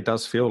it really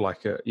does feel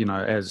like, we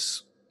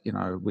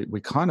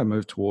kind of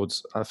move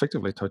towards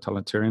effectively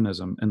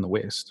totalitarianism in the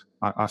West,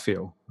 I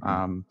feel.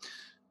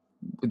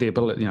 The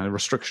ability,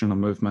 restriction of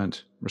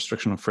movement,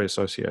 restriction of free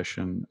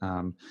association,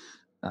 all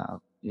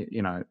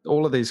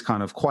of these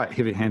kind of quite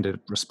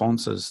heavy-handed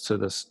responses to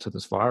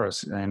this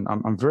virus, and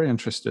I'm very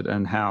interested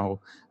in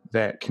how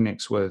that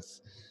connects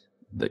with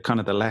the kind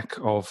of the lack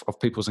of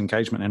people's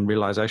engagement and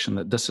realization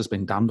that this has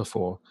been done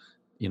before,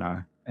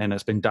 and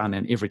it's been done,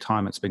 and every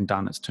time it's been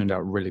done, it's turned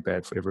out really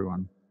bad for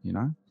everyone,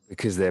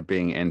 Because they're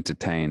being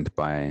entertained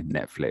by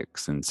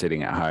Netflix and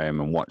sitting at home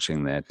and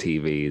watching their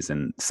TVs,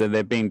 and so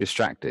they're being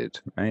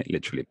distracted, right?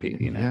 Literally,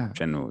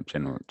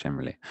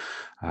 generally.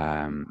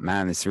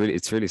 Man, it's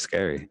really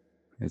scary.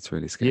 It's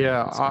really scary.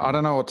 Yeah, I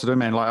don't know what to do,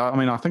 man. Like, I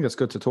mean, I think it's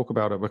good to talk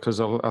about it because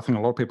I think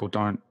a lot of people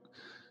don't.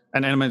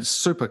 And I mean, it's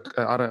super.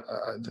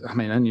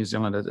 In New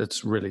Zealand,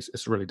 it's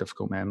really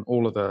difficult, man.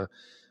 All of the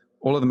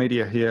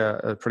media here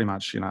are pretty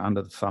much,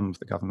 under the thumb of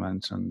the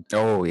government. And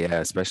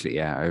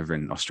especially over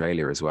in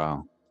Australia as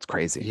well. It's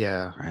crazy.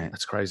 Yeah, right.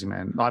 It's crazy,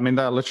 man. I mean,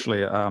 they're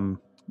literally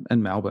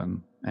in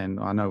Melbourne, and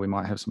I know we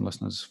might have some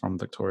listeners from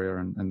Victoria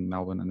and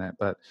Melbourne and that,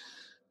 but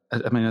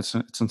I mean, it's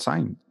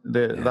insane.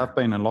 They've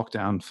been in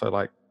lockdown for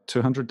like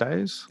 200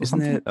 days. Isn't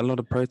there a lot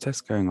of protests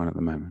going on at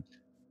the moment?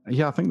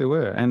 Yeah, I think there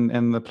were,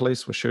 and the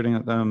police were shooting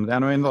at them.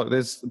 And I mean, look,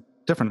 there's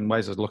different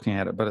ways of looking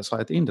at it, but it's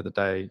like at the end of the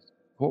day,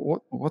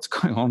 what's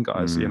going on,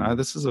 guys?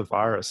 This is a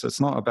virus.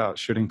 It's not about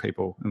shooting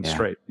people in the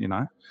street,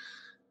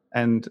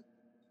 and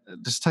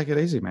just take it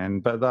easy,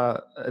 man. But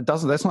it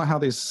doesn't. That's not how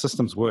these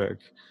systems work.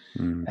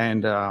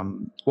 And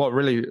what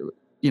really,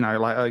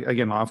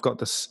 again, I've got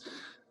this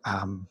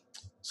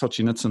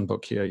Solzhenitsyn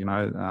book here.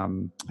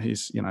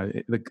 He's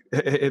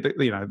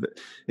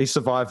he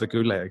survived the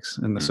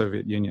gulags in the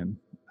Soviet Union,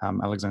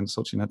 Alexander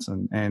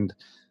Solzhenitsyn, and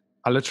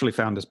I literally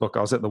found this book.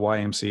 I was at the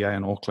YMCA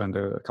in Auckland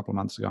a couple of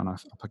months ago, and I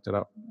picked it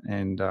up,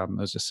 and it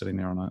was just sitting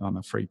there on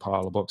a free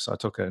pile of books. So I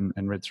took it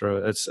and read through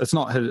it. It's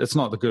not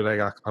the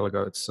Gulag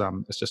Archipelago. It's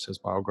just his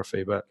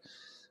biography, but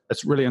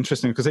it's really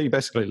interesting because he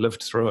basically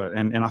lived through it.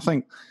 And I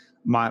think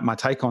my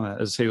take on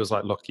it is he was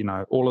like, look,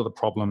 all of the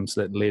problems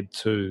that led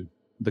to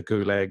the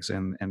gulags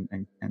and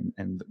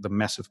the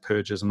massive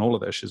purges and all of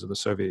the issues of the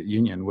Soviet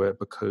Union were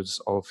because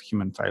of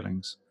human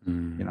failings,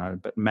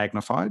 but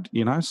magnified,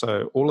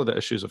 so all of the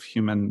issues of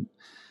human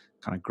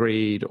kind of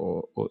greed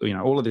or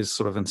all of these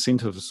sort of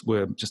incentives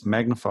were just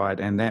magnified,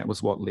 and that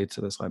was what led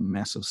to this like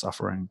massive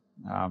suffering.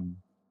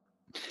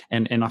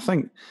 And I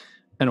think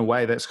in a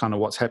way that's kind of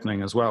what's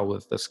happening as well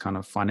with this kind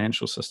of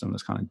financial system,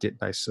 this kind of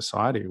debt-based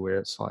society, where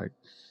it's like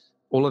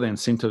all of the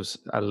incentives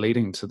are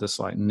leading to this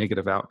like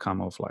negative outcome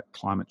of like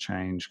climate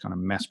change, kind of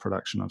mass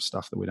production of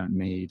stuff that we don't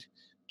need,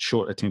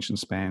 short attention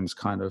spans,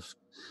 kind of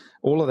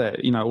all of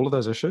that, all of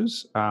those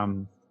issues.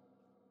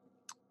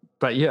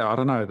 But yeah, I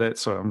don't know.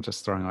 I'm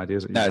just throwing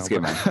ideas at you. No, it's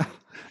good, man.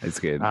 It's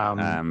good. But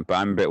I'm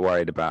a bit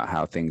worried about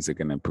how things are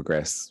going to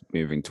progress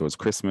moving towards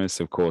Christmas.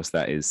 Of course,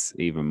 that is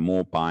even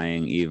more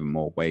buying, even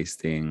more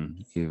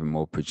wasting, even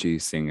more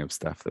producing of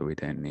stuff that we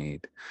don't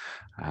need.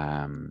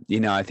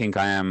 I think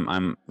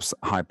I'm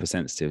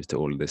hypersensitive to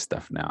all of this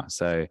stuff now.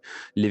 So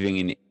living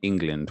in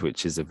England,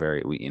 which is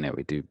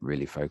we do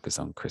really focus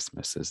on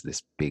Christmas as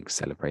this big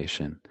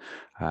celebration.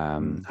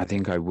 I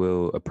think I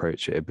will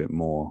approach it a bit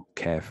more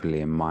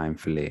carefully and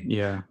mindfully.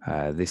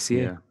 This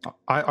year. Yeah.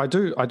 I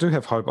do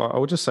have hope. I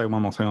will just say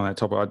one more thing on that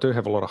topic. I do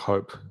have a lot of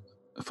hope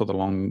for the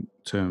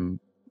long-term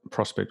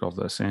prospect of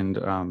this, and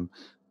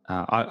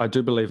I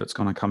do believe it's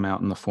going to come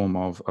out in the form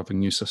of a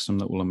new system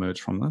that will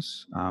emerge from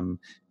this.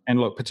 And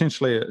look,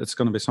 potentially it's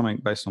going to be something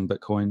based on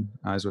Bitcoin,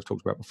 as we've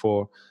talked about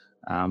before,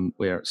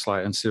 where it's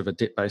like instead of a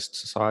debt-based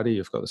society,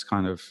 you've got this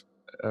kind of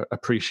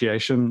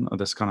appreciation, or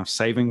this kind of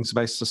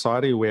savings-based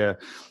society where,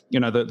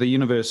 the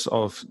universe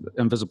of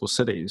invisible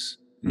cities,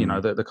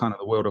 the kind of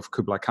the world of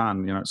Kublai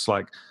Khan, it's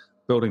like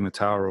building the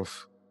tower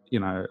of,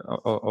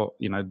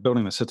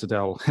 building the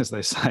citadel, as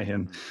they say.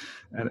 And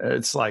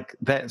it's like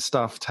that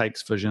stuff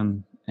takes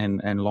vision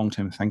and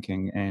long-term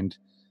thinking, and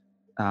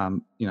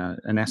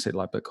an asset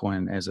like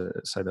Bitcoin as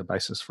the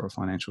basis for a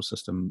financial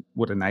system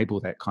would enable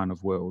that kind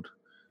of world.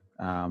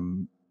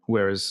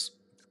 Whereas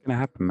it's going to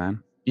happen,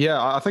 man.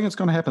 Yeah, I think it's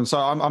going to happen. So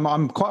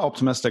I'm quite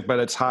optimistic, but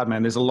it's hard,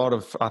 man. There's a lot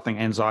of, I think,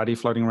 anxiety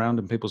floating around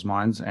in people's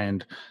minds,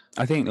 and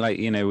I think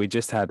we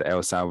just had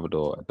El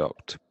Salvador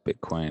adopt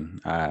Bitcoin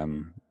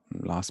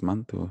last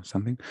month or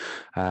something.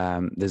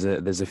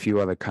 There's a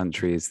few other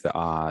countries that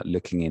are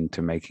looking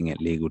into making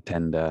it legal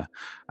tender.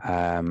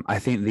 I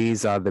think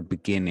these are the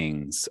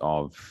beginnings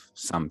of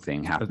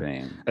something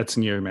happening. It's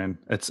new, man.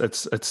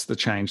 It's the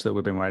change that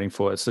we've been waiting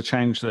for. It's the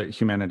change that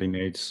humanity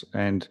needs,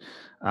 and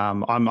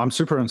I'm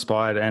super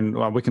inspired. And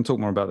we can talk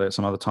more about that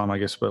some other time, I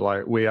guess. But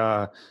like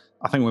I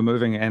think we're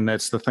moving, and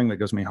that's the thing that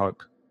gives me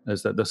hope,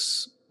 is that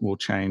this will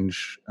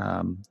change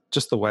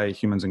just the way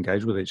humans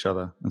engage with each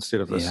other. Instead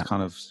of this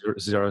kind of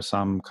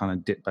zero-sum kind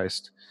of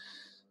debt-based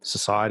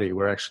society,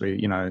 where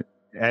actually,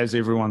 as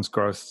everyone's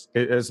growth,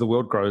 as the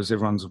world grows,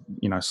 everyone's,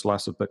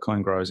 slice of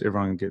Bitcoin grows,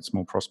 everyone gets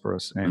more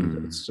prosperous,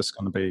 and it's just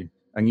going to be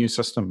a new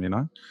system,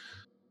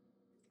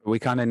 We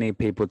kind of need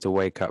people to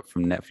wake up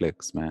from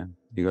Netflix, man.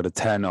 You got to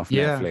turn off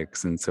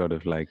Netflix and sort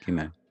of like,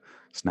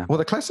 snap. Well,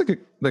 the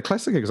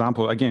classic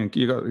example, again,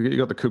 you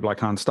got the Kublai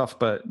Khan stuff,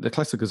 but the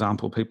classic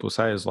example people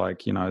say is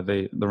like,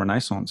 the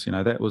Renaissance.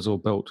 That was all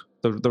built.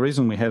 The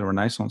reason we had a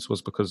Renaissance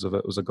was because of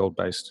it was a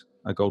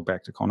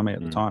gold-backed economy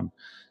at the time.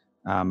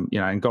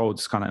 And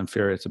gold's kind of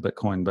inferior to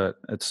Bitcoin, but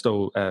it's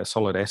still a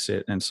solid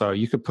asset. And so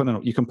you can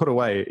put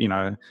away,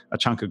 a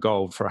chunk of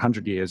gold for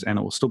 100 years, and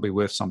it will still be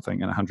worth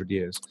something in 100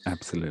 years.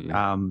 Absolutely.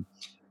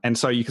 And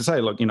so you can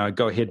say, look,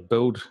 go ahead,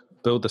 build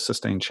the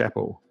Sistine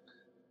Chapel.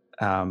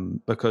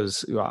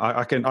 Because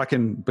I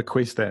can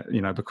bequeath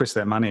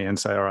that money and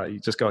say, all right, you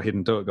just go ahead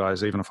and do it,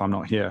 guys, even if I'm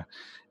not here,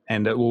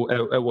 and it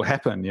will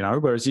happen.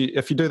 Whereas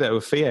if you do that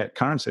with fiat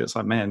currency, it's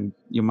like, man,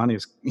 your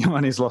money's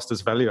lost its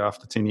value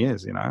after 10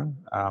 years.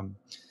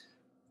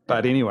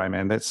 But anyway,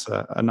 man, that's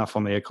enough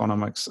on the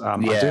economics. I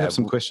do have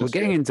some questions. We're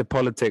getting into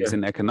politics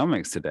and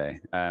economics today.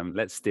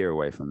 Let's steer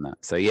away from that.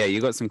 So you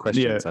got some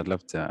questions. I'd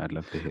love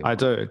to hear. I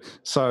do.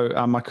 So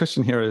my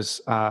question here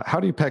is,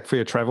 how do you pack for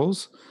your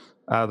travels?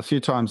 The few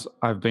times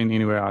I've been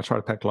anywhere, I try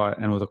to pack light,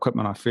 and with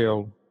equipment, I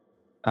feel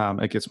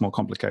it gets more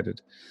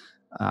complicated.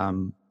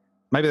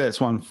 Maybe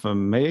that's one for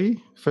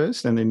me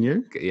first, and then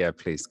you. Yeah,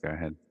 please go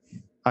ahead.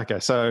 Okay,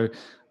 so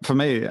for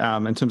me,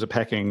 in terms of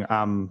packing,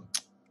 I'm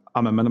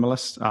a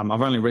minimalist.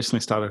 I've only recently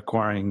started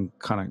acquiring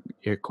kind of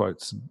air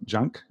quotes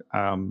junk,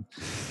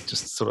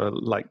 just sort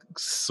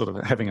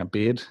of having a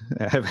bed,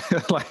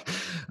 that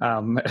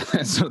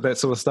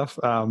sort of stuff.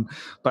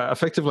 But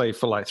effectively,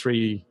 for like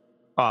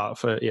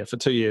for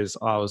 2 years,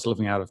 I was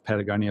living out of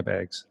Patagonia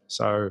bags.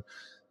 So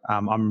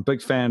I'm a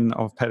big fan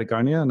of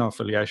Patagonia, no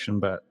affiliation,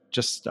 but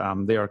just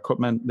their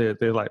equipment,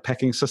 their like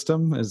packing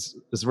system is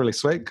really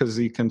sweet, because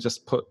you can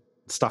just put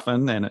stuff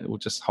in and it will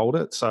just hold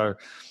it. So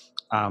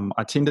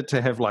I tended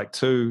to have like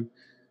 2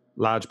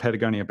 large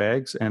Patagonia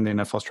bags, and then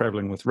if I was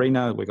traveling with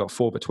Rena, we got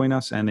 4 between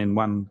us, and then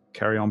 1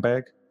 carry-on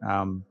bag.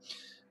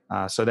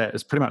 So that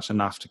is pretty much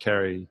enough to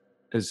carry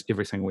is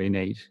everything we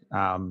need.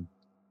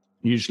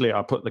 Usually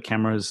I put the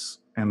cameras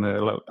and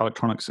the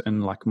electronics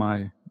in like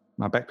my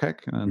backpack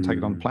and take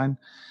it on the plane.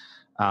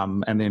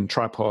 And then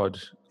tripod,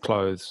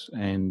 clothes,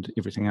 and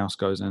everything else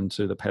goes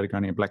into the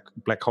Patagonia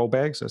black hole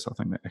bags. That's, I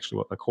think, actually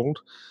what they're called.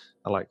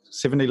 They're like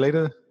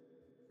 70-liter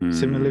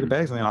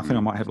bags. And then I think I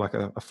might have like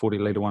a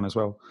 40-liter one as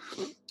well.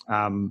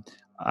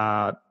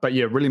 But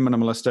yeah, really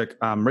minimalistic.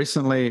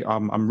 Recently,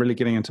 I'm really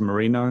getting into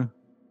merino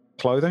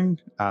clothing.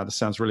 This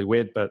sounds really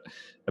weird, but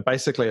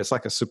basically it's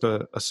like a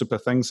super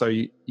thing. So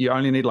you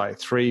only need like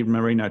 3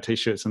 merino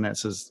t-shirts, and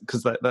that's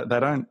because they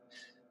don't,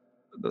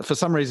 for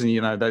some reason,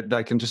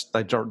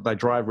 they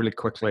dry really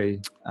quickly.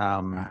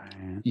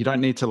 You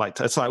don't need to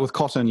it's like with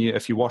cotton,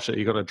 if you wash it,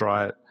 you got to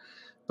dry it.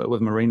 But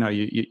with merino,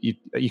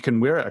 you can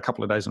wear it a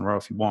couple of days in a row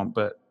if you want,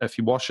 but if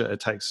you wash it,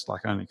 it takes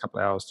like only a couple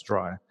of hours to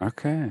dry.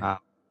 Okay.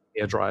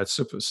 Air dry. It's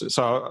super.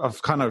 So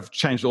I've kind of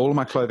changed all of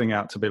my clothing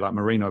out to be like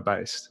merino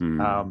based.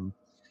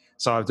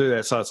 So I do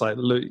that. So it's like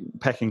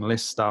packing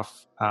less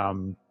stuff.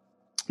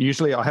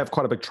 Usually I have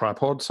quite a big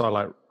tripod,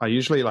 so I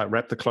usually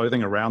wrap the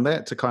clothing around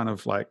that to kind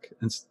of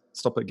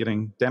stop it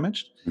getting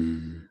damaged.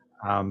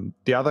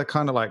 The other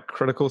kind of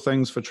critical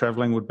things for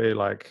traveling would be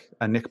like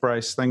a neck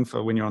brace thing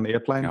for when you're on the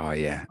airplane. Oh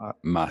yeah,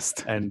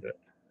 must. And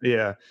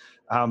yeah,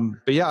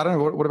 but yeah, I don't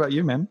know. What about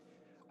you, man?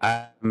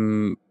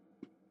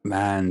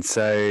 Man,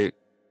 so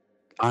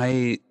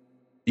I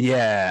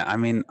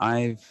mean,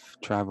 I've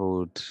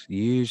traveled,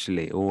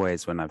 usually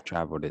always when I've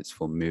traveled, it's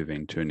for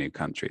moving to a new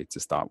country to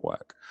start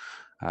work.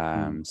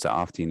 So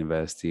after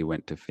university,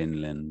 went to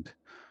Finland.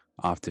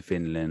 After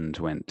Finland,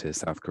 went to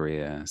South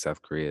Korea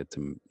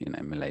to,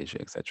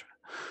 Malaysia, etc.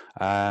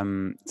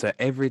 So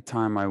every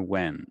time I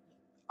went,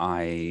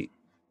 I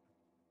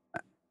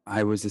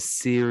was a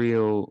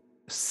serial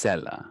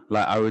seller.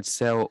 Like I would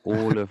sell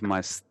all of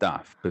my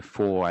stuff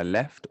before I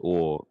left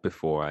or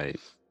before I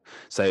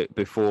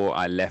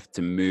left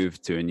to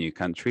move to a new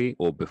country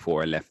or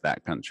before I left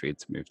that country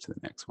to move to the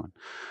next one.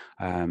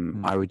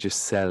 I would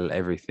just sell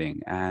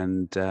everything.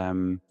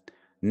 And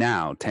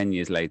now, 10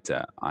 years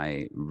later,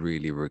 I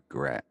really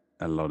regret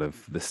a lot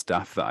of the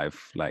stuff that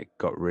I've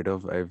got rid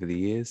of over the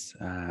years.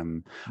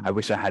 I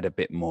wish I had a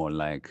bit more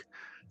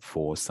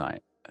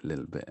foresight, a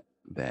little bit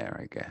there,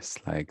 I guess.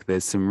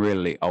 There's some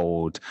really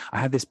old,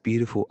 I had this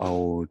beautiful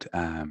old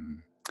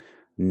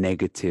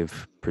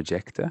negative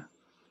projector,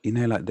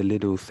 the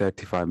little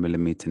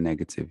 35mm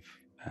negative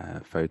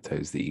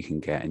photos that you can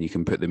get, and you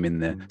can put them in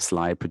the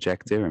slide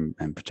projector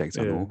and project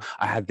on the wall.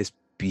 I had this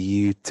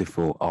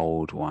beautiful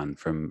old one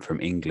from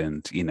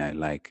England,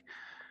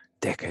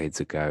 decades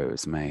ago it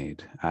was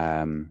made.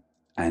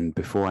 And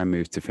before I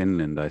moved to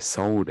Finland, I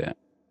sold it.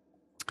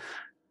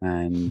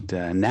 And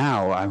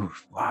now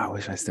I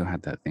wish I still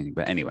had that thing.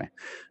 But anyway,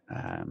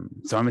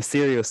 so I'm a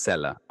serial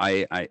seller.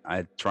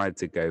 I tried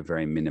to go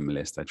very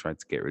minimalist. I tried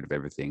to get rid of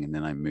everything, and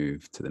then I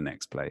moved to the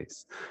next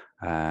place.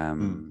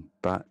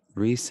 But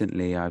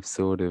recently I've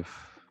sort of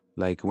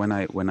when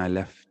I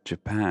left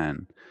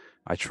Japan,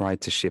 I tried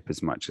to ship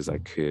as much as I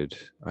could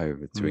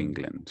over to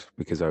England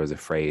because I was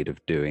afraid of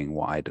doing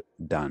what I'd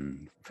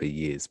done for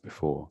years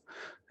before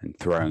and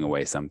throwing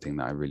away something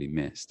that I really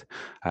missed.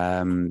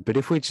 But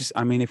if we're just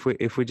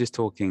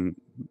talking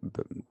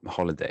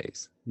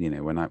holidays,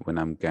 when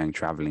I'm going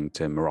traveling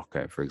to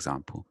Morocco, for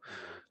example,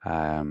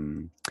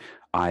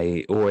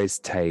 I always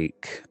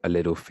take a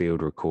little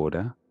field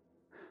recorder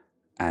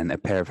and a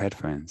pair of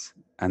headphones,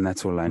 and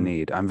that's all I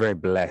need. I'm very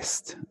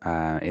blessed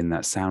in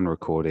that sound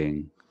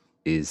recording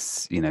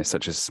is, I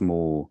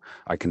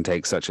can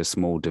take such a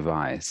small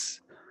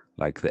device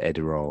like the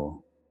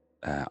Edirol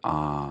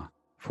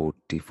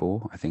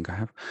R44, I think I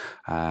have.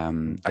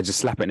 I just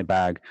slap it in a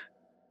bag,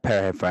 pair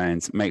of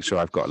headphones, make sure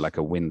I've got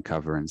a wind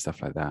cover and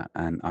stuff like that,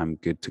 and I'm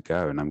good to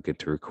go, and I'm good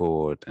to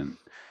record. And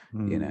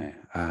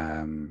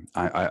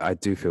I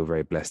do feel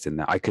very blessed in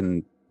that. I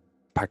can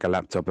pack a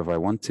laptop if I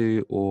want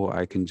to, or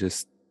I can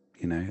just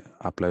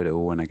upload it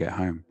all when I get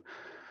home.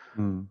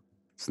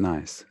 It's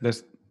nice.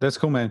 That's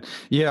cool, man.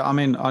 Yeah, I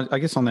mean, I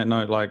guess on that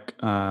note,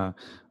 I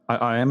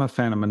am a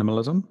fan of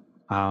minimalism.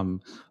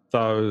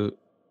 Though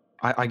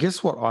I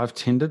guess what I've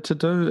tended to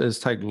do is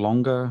take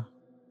longer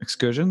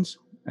excursions,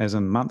 as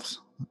in months.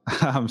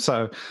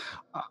 So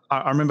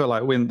I remember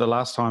when the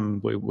last time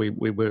we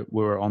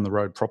were on the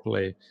road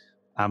properly,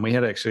 we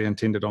had actually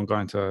intended on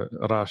going to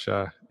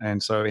Russia,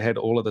 and so we had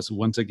all of this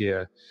winter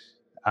gear.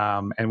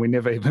 And we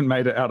never even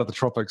made it out of the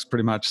tropics,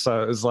 pretty much.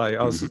 So it was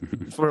I was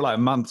for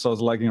months I was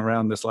lugging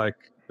around these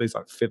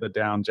feather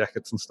down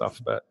jackets and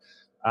stuff. But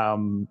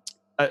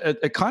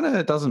it kind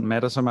of doesn't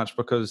matter so much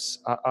because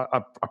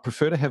I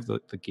prefer to have the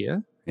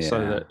gear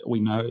so that we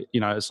know,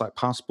 it's like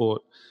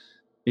passport.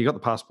 You got the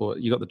passport,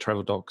 you got the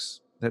travel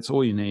docs. That's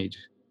all you need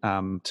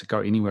to go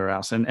anywhere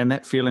else. And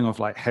that feeling of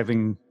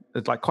having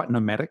it's quite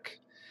nomadic.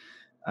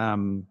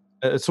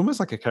 It's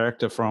almost like a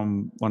character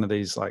from one of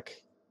these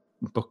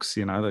books,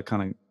 the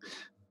kind of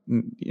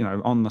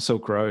on the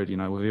Silk Road,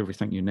 with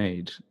everything you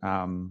need.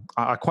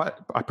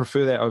 I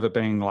prefer that over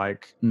being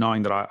like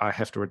knowing that I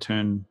have to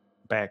return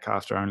back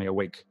after only a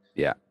week.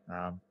 Yeah.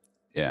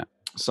 Yeah.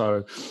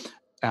 So,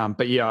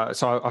 but yeah,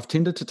 so I've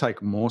tended to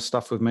take more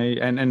stuff with me,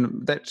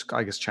 and that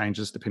I guess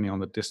changes depending on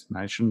the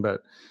destination,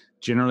 but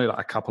generally like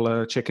a couple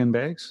of check-in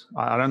bags.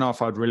 I don't know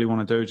if I'd really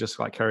want to do just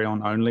like carry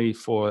on only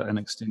for an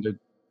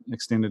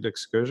extended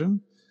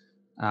excursion.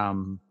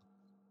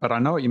 But I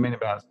know what you mean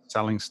about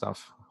selling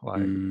stuff.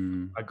 Like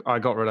I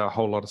got rid of a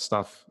whole lot of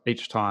stuff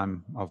each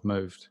time I've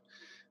moved,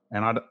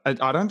 and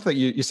I don't think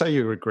you say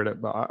you regret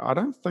it, but I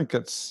don't think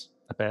it's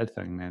a bad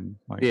thing, man.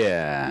 Like,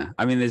 yeah,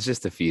 I mean, there's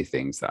just a few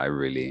things that I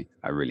really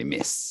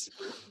miss,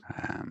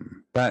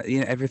 but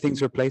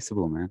everything's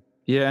replaceable, man.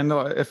 Yeah, and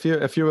if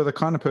you were the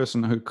kind of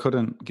person who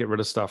couldn't get rid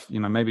of stuff,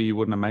 maybe you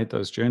wouldn't have made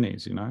those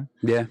journeys.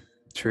 Yeah,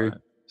 true.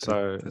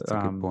 So that's a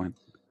good point.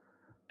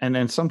 And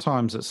then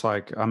sometimes it's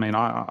like, I mean,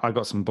 I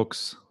got some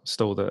books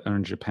still that are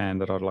in Japan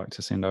that I'd like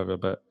to send over,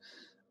 but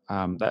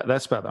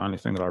that's about the only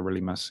thing that I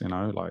really miss,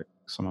 like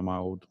some of my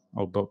old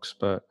books.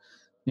 But,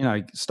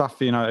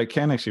 stuff, it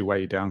can actually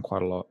weigh you down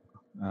quite a lot,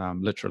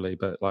 literally.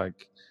 But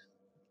like,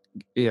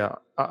 yeah,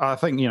 I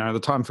think, the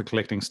time for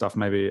collecting stuff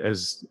maybe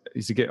as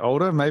you get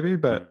older, maybe.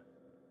 But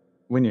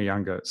when you're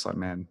younger, it's like,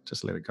 man,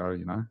 just let it go,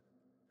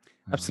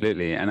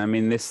 Absolutely. And I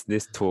mean, this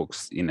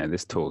talks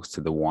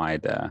to the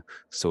wider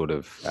sort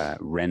of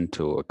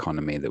rental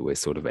economy that we're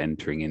sort of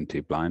entering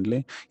into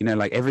blindly.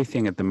 Like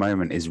everything at the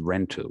moment is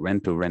rental.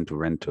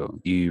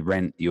 You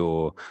rent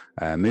your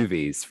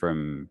movies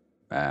from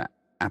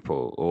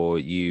Apple, or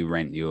you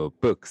rent your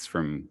books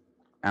from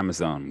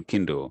Amazon,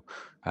 Kindle.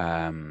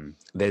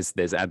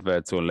 There's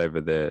adverts all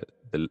over the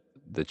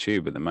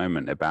tube at the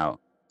moment about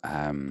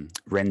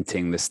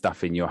renting the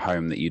stuff in your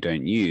home that you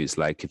don't use.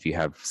 Like if you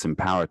have some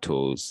power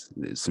tools,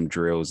 some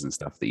drills and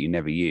stuff that you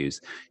never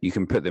use, you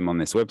can put them on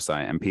this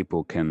website and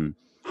people can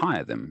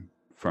hire them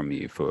from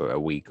you for a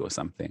week or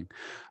something.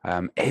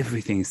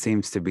 Everything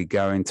seems to be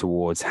going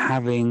towards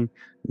having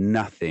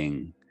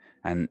nothing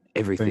and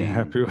everything. Being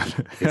happy with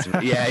it.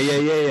 Yeah.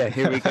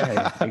 Here we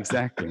go.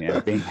 Exactly.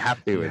 And being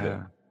happy with it.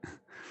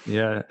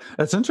 Yeah.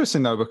 It's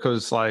interesting though,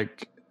 because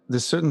like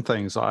there's certain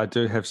things, I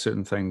do have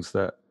certain things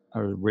that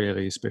are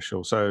really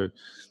special. So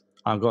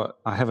I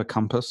have a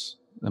compass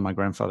that my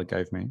grandfather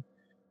gave me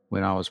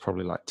when I was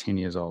probably like 10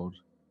 years old,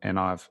 and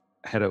I've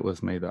had it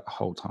with me the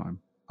whole time.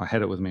 I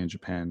had it with me in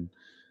Japan.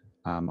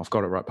 I've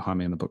got it right behind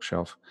me in the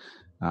bookshelf.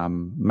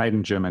 Made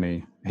in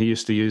Germany. He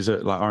used to use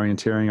it like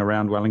orienteering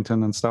around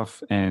Wellington and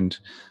stuff, and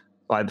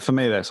like for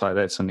me that's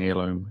an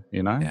heirloom,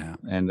 Yeah.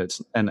 and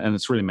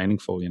it's really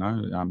meaningful,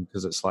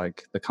 because it's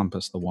like the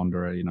compass, the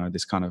wanderer,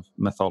 this kind of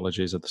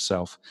mythologies of the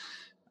self.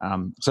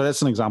 So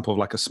that's an example of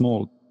like a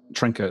small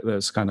trinket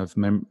that's kind of,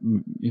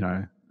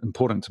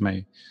 important to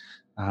me.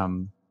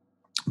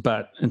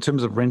 But in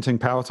terms of renting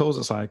power tools,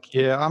 it's like,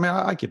 yeah, I mean,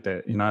 I get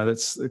that,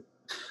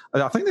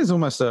 I think there's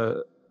almost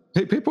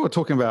people are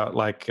talking about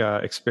like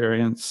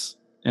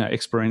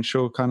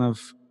experiential kind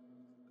of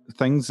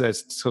things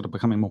that's sort of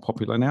becoming more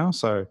popular now.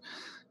 So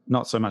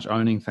not so much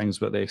owning things,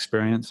 but the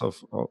experience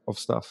of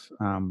stuff,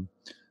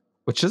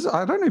 which is,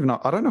 I don't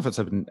know if it's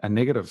a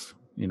negative,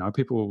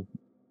 people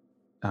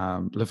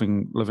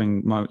living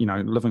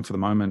for the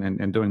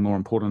moment and doing more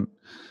important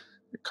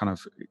kind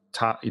of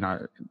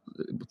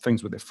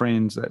things with their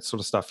friends, that sort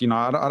of stuff.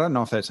 I don't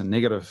know if that's a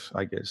negative,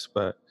 I guess,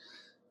 but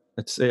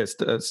it's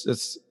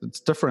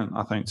different,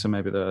 I think, to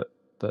maybe the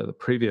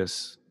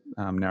previous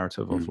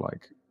narrative of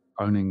like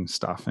owning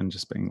stuff and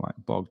just being like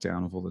bogged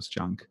down with all this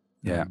junk.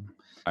 Yeah.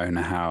 Own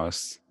a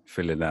house,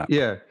 fill it up.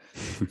 Yeah,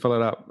 fill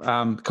it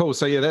up. Cool.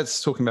 So yeah,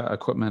 that's talking about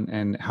equipment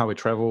and how we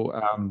travel.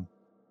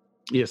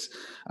 Yes.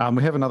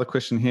 We have another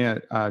question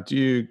here. Do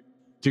you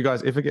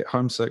guys ever get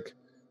homesick?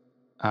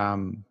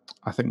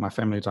 I think my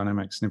family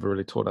dynamics never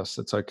really taught us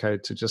it's okay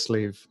to just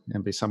leave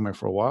and be somewhere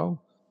for a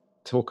while.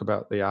 Talk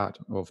about the art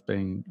of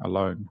being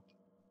alone.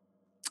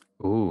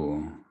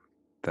 Ooh,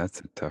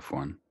 that's a tough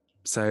one.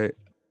 So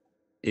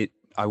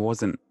I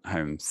wasn't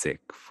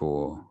homesick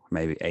for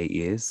maybe 8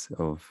 years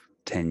of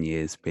 10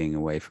 years being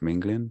away from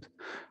England.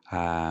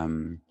 I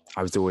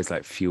was always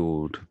like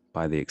fueled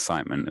by the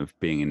excitement of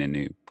being in a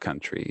new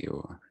country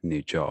or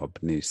new job,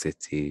 new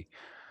city,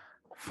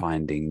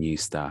 finding new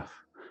stuff.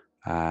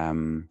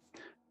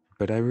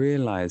 But I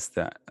realized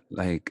that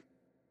like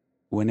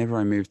whenever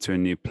I moved to a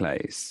new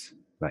place,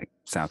 like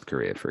South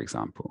Korea, for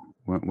example,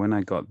 when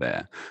I got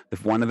there,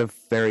 one of the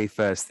very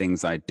first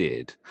things I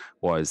did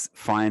was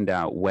find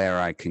out where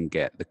I can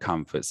get the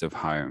comforts of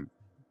home,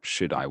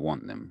 should I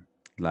want them.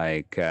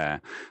 Like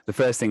the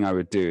first thing I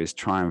would do is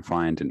try and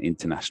find an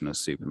international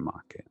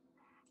supermarket.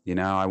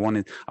 I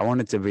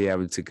wanted to be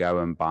able to go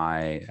and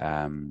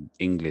buy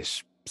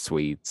English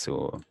sweets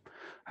or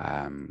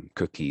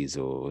cookies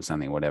or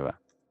something, whatever.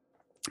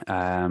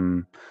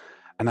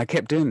 And I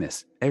kept doing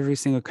this every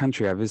single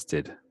country I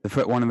visited.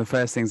 One of the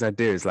first things I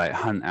do is like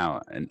hunt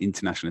out an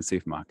international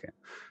supermarket.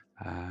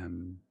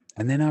 And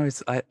then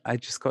I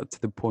just got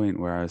to the point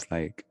where I was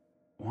like,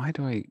 why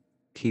do I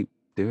keep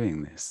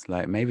doing this?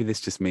 Like, maybe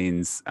this just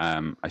means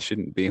I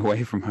shouldn't be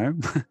away from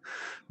home.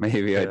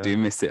 Maybe I do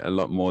miss it a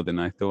lot more than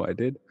I thought I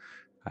did.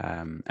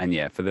 And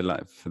yeah, for the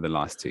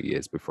last 2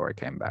 years before I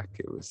came back,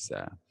 it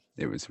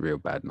was real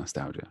bad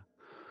nostalgia.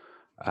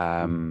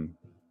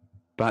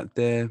 But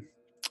the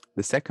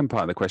second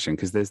part of the question,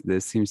 because there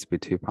seems to be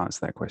two parts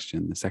to that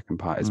question. The second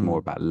part is more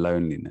about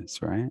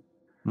loneliness, right?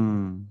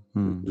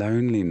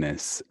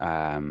 Loneliness,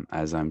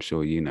 as I'm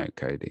sure you know,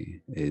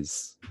 Cody,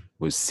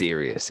 was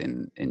serious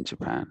in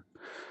Japan.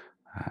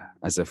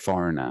 As a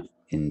foreigner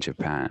in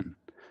Japan,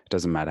 it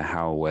doesn't matter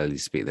how well you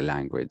speak the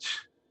language,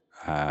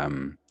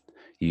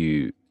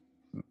 you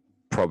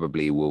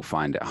probably will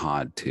find it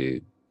hard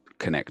to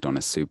connect on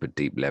a super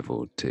deep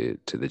level to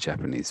the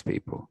Japanese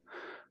people.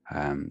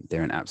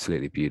 They're an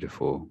absolutely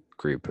beautiful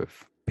group of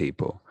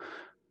people,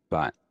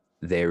 but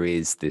there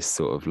is this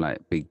sort of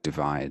like big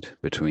divide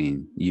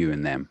between you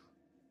and them.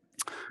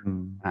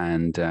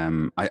 And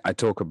I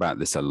talk about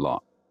this a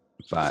lot,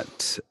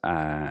 but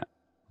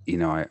you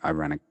know, I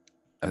ran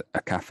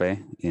a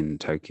cafe in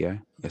Tokyo,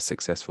 a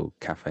successful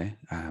cafe,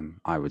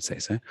 I would say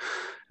so.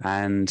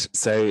 And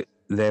so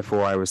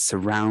therefore I was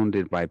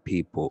surrounded by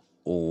people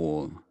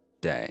all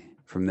day.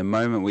 From the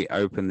moment we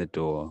opened the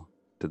door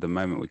to the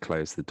moment we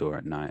closed the door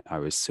at night, I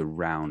was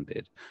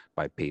surrounded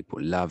by people,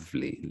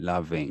 lovely,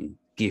 loving,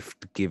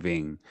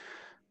 gift-giving,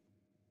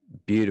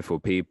 beautiful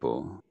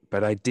people.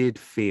 But I did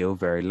feel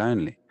very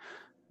lonely.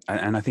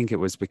 And I think it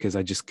was because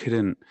I just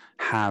couldn't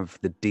have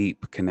the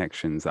deep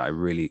connections that I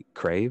really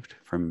craved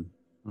from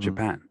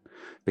Japan.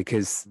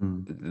 Because,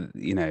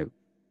 you know,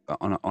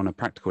 on a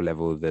practical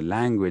level, the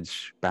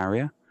language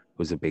barrier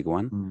was a big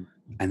one.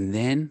 And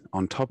then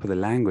on top of the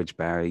language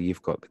barrier,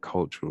 you've got the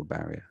cultural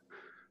barrier.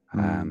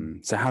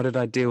 So how did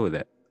I deal with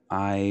it?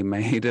 I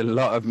made a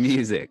lot of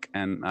music,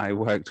 and I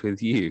worked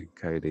with you,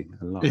 Cody,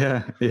 a lot.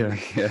 Yeah.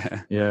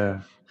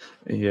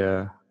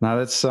 No,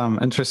 that's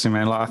interesting,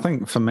 man. Like, I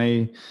think for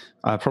me,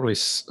 probably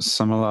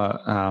similar.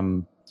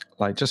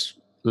 Like just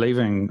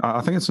leaving. I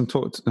think it's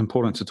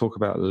important to talk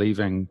about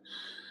leaving.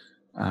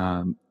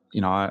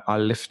 You know, I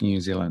left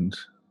New Zealand,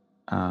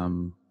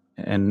 and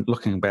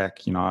looking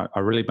back, you know, I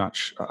really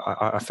much.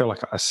 I feel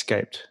like I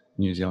escaped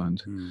New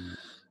Zealand.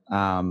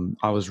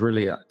 I was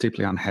really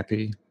deeply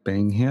unhappy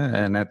being here,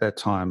 and at that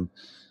time,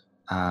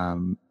 I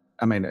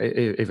mean,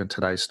 even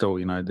today, still,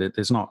 you know,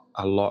 there's not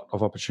a lot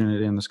of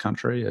opportunity in this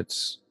country.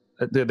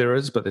 There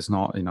is, but there's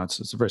not. You know,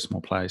 it's a very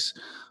small place.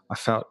 I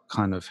felt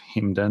kind of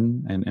hemmed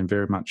in, and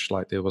very much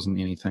like there wasn't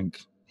anything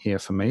here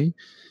for me.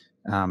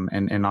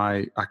 And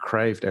I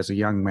craved, as a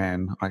young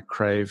man, I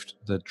craved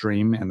the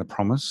dream and the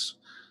promise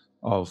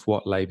of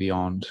what lay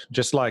beyond.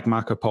 Just like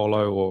Marco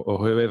Polo or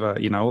whoever,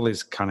 you know, all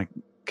these kind of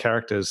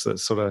characters that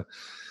sort of,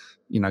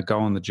 you know, go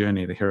on the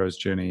journey, the hero's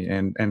journey.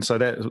 And so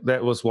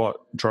that was what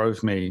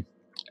drove me.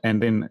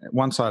 And then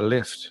once I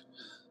left,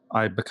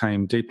 I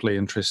became deeply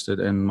interested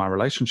in my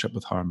relationship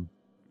with home.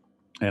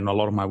 And a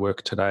lot of my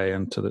work today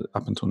and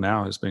up until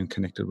now has been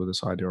connected with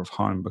this idea of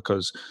home,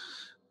 because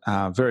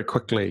very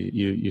quickly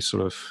you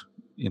sort of,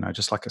 you know,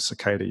 just like a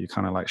cicada, you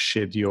kind of like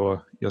shed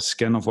your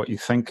skin of what you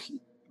think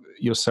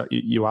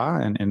you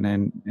are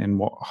and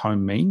what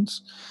home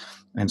means.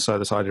 And so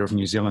this idea of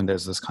New Zealand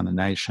as this kind of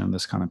nation,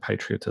 this kind of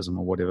patriotism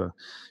or whatever,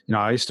 you know,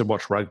 I used to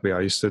watch rugby.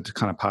 I used to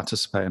kind of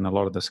participate in a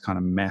lot of this kind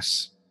of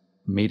mass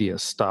media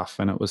stuff,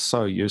 and it was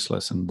so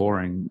useless and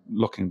boring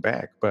looking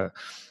back, but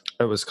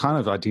it was kind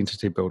of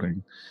identity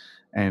building.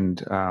 And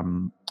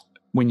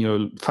when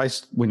you're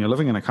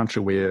living in a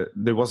country where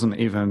there was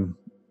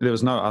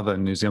no other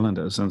New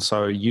Zealanders, and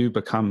so you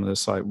become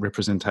this like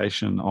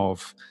representation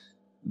of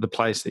the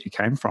place that you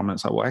came from. And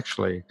it's like, well,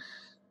 actually,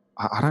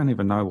 I don't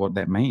even know what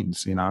that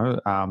means, you know,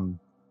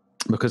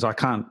 because I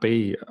can't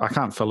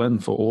fill in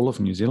for all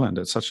of New Zealand.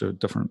 It's such a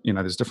different, you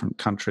know, there's different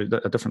countries,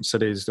 different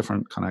cities,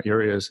 different kind of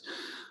areas.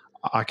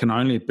 I can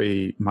only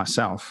be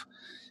myself.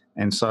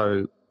 And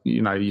so,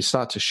 you know, you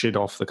start to shed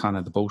off the kind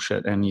of the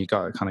bullshit, and you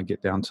go kind of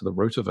get down to the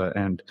root of it.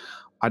 And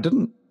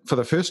for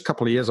the first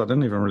couple of years, I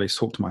didn't even really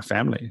talk to my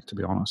family, to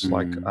be honest.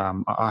 Like,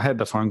 I had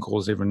the phone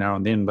calls every now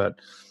and then, but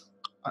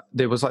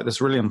there was like this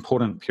really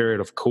important period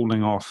of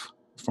cooling off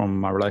from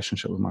my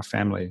relationship with my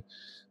family,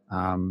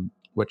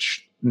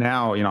 which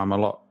now, you know, I'm a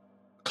lot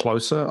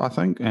closer, I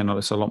think, and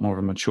it's a lot more of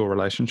a mature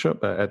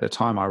relationship. But at the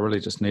time, I really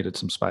just needed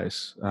some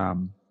space.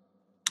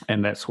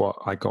 And that's what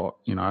I got,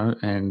 you know,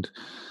 and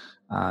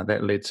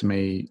that led to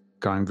me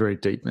going very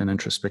deep and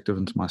introspective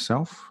into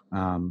myself.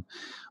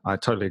 I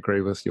totally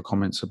agree with your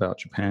comments about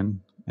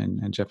Japan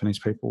and Japanese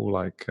people.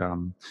 Like,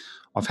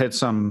 I've had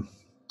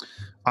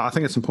I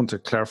think it's important to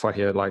clarify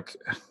here, like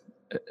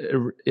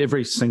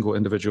every single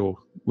individual,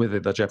 whether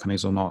they're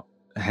Japanese or not,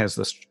 has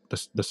this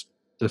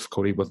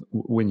difficulty with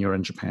when you're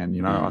in Japan.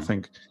 You know, I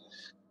think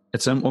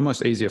it's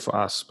almost easier for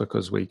us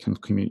because we can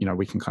you know,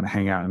 we can kind of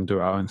hang out and do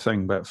our own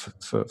thing. But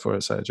for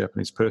say a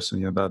Japanese person,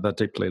 you know, they're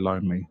deeply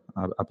lonely,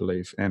 I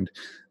believe, and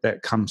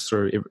that comes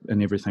through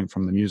in everything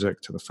from the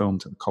music to the film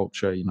to the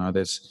culture. You know,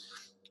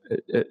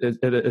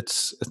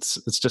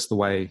 it's just the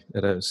way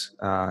it is,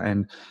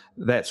 and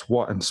that's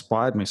what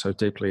inspired me so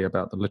deeply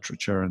about the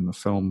literature and the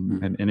film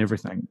and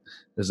everything,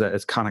 is that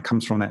it kind of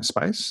comes from that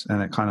space, and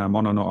that kind of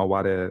mono no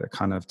aware, that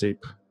kind of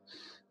deep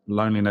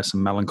loneliness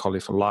and melancholy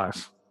for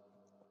life.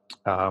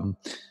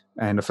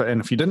 And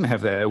if you didn't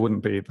have that, it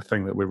wouldn't be the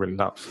thing that we really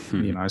love,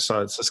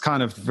 So it's this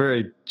kind of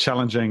very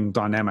challenging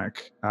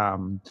dynamic,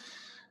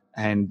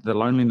 and the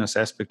loneliness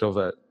aspect of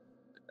it.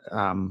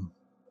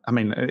 I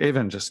mean,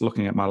 even just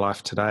looking at my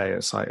life today,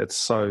 it's like it's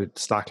so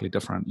starkly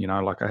different.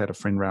 Like I had a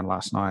friend round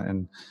last night,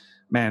 and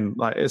man,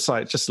 like it's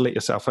like just let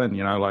yourself in.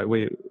 Like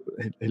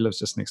he lives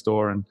just next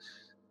door, and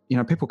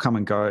people come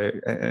and go,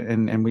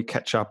 and we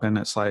catch up, and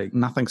it's like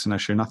nothing's an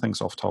issue,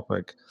 nothing's off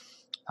topic.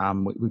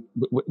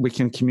 We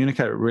can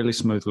communicate really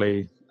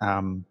smoothly,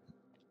 and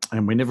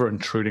we're never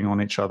intruding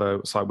on each other.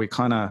 It's like we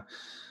kind of,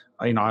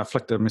 I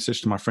flicked a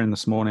message to my friend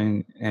this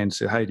morning and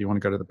said, "Hey, do you want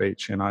to go to the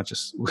beach?" And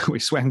we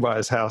swang by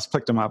his house,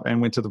 picked him up,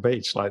 and went to the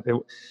beach. Like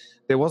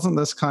there wasn't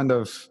this kind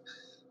of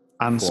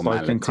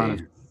unspoken kind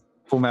of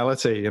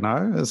formality,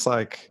 It's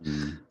like,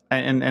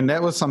 and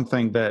that was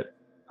something that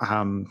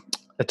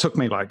it took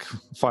me like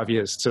 5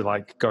 years to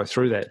like go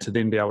through that, to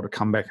then be able to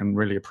come back and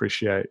really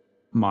appreciate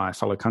my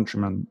fellow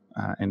countrymen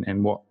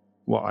and what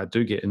I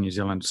do get in New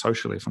Zealand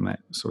socially from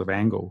that sort of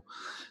angle,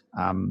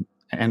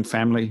 and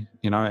family,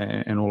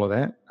 and all of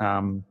that.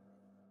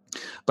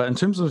 But in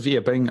terms of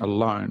being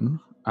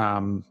alone,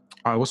 I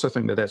also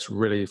think that that's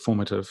really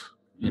formative,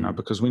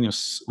 because when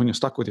you're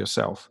stuck with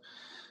yourself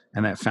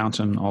and that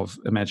fountain of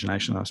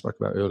imagination that I spoke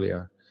about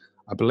earlier,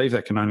 I believe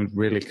that can only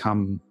really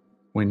come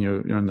when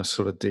you're in this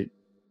sort of deep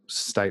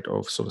state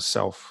of sort of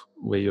self,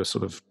 where you're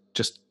sort of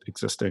just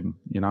existing,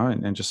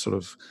 and just sort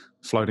of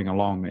floating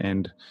along.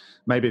 And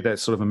maybe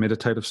that's sort of a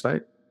meditative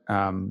state,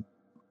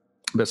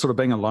 but sort of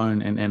being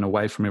alone and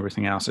away from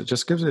everything else, it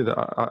just gives you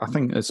I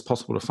think it's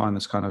possible to find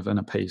this kind of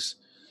inner peace,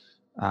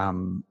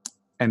 and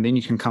then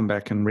you can come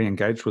back and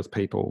re-engage with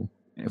people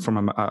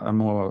from a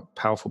more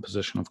powerful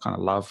position of kind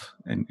of love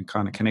and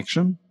kind of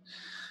connection,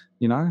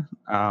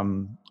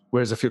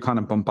 whereas if you're kind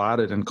of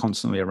bombarded and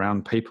constantly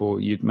around people,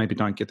 you maybe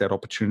don't get that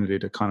opportunity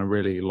to kind of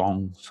really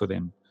long for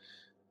them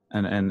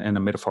in a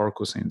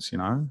metaphorical sense,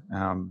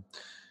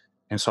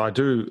 and so I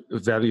do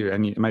value,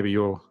 and maybe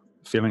you're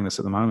feeling this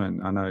at the moment.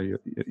 I know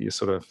you're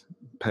sort of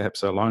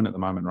perhaps alone at the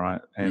moment,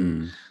 right?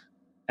 And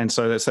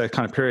so there's that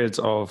kind of periods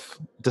of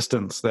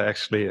distance that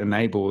actually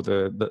enable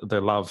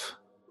the love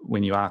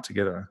when you are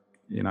together,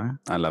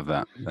 I love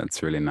that.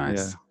 That's really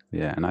nice.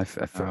 Yeah. And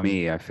for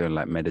me, I feel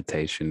like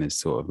meditation is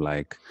sort of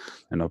like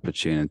an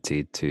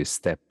opportunity to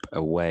step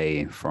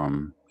away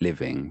from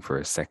living for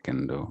a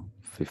second or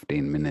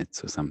 15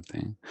 minutes or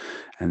something,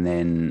 and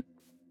then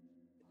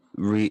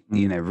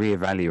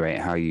reevaluate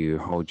how you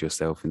hold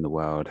yourself in the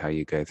world, how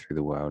you go through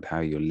the world, how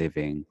you're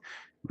living,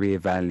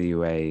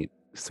 reevaluate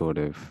sort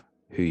of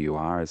who you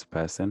are as a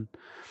person,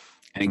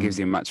 and it gives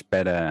you a much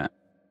better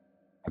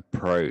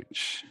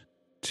approach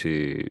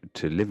to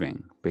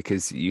living,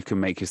 because you can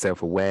make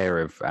yourself aware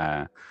of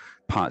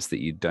parts that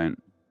you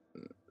don't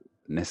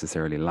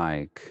necessarily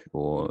like,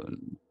 or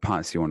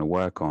parts you want to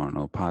work on,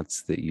 or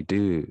parts that you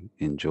do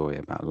enjoy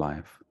about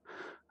life.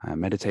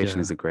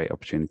 Meditation is a great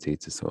opportunity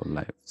to sort of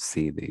like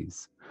see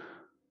these.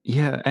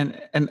 Yeah, and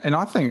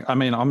I think, I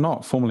mean, I'm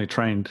not formally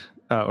trained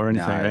or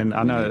anything, and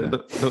I know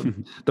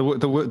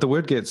the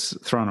word gets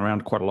thrown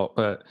around quite a lot,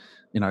 but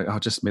I'll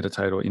just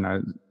meditate, or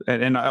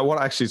and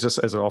what actually, just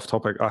as an off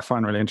topic, I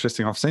find really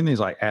interesting. I've seen these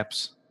like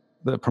apps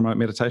that promote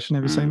meditation.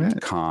 Have you seen that?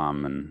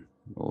 Calm and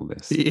all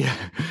this. Yeah,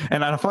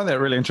 and I find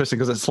that really interesting,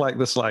 because it's like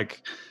this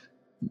like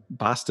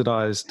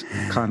bastardized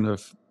kind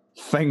of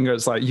thing.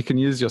 It's like you can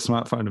use your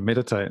smartphone to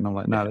meditate, and I'm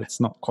like, no,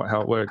 that's not quite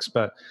how it works.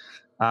 But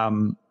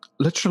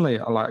literally,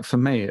 like for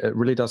me, it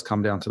really does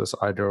come down to this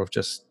idea of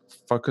just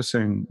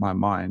focusing my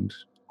mind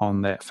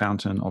on that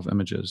fountain of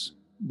images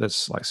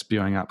that's like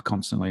spewing up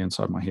constantly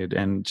inside my head,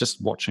 and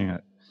just watching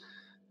it,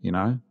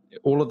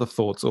 all of the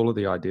thoughts, all of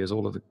the ideas,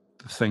 all of the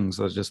things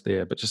that are just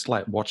there, but just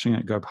like watching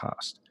it go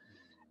past,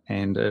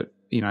 and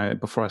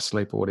before I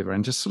sleep or whatever,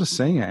 and just sort of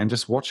seeing it and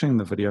just watching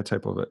the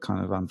videotape of it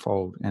kind of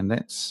unfold. And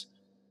that's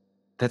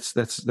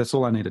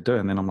all I need to do.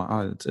 And then I'm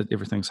like,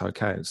 everything's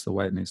okay. It's the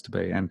way it needs to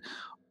be. And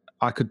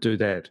I could do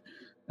that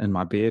in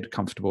my bed,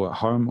 comfortable at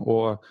home,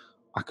 or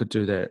I could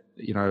do that,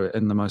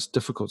 in the most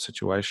difficult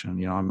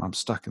situation. I'm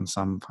stuck in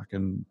some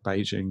fucking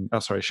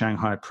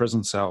Shanghai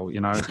prison cell,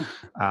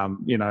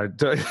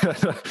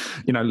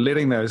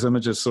 letting those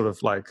images sort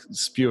of like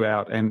spew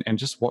out and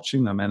just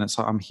watching them. And it's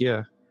like, I'm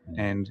here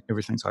and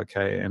everything's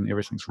okay and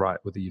everything's right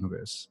with the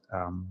universe.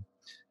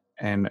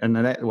 And in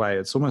that way,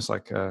 it's almost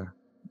like, I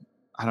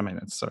don't mean,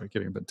 it's sorry,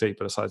 getting a bit deep,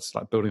 but it's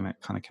like building that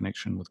kind of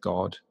connection with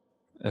God.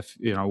 If,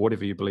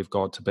 whatever you believe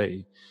God to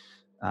be,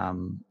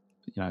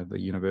 the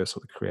universe or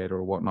the creator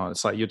or whatnot,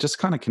 it's like you're just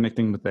kind of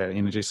connecting with that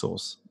energy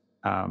source,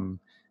 and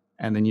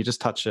then you just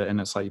touch it, and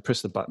it's like you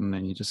press the button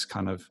and you just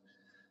kind of,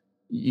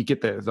 you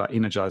get that like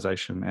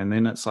energization, and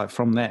then it's like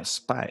from that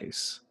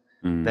space,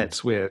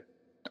 that's where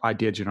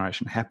idea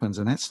generation happens.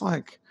 And that's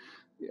like,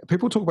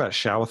 people talk about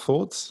shower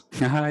thoughts.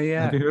 Yeah.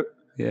 Have you heard?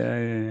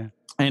 Yeah.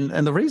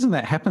 And the reason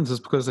that happens is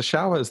because the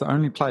shower is the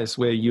only place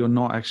where you're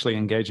not actually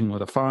engaging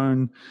with a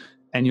phone,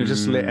 and you're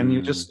just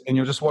you're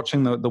just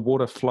watching the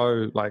water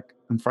flow like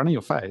in front of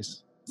your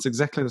face. It's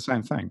exactly the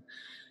same thing.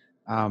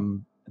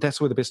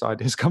 That's where the best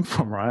ideas come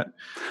from, right?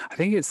 I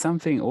think it's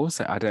something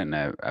also, I don't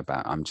know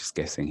about, I'm just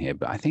guessing here,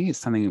 but I think it's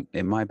something,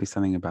 it might be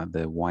something about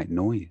the white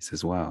noise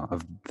as well,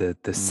 of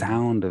the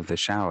sound of the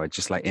shower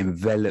just like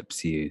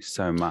envelops you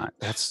so much.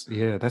 That's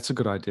a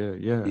good idea.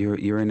 Yeah.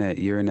 You're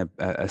in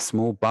a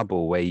small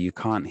bubble where you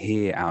can't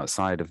hear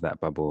outside of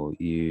that bubble.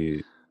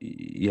 You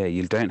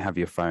don't have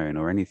your phone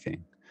or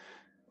anything.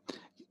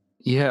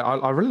 Yeah,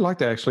 I really like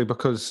that actually,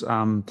 because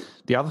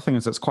the other thing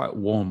is it's quite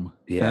warm.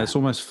 Yeah, it's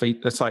almost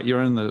it's like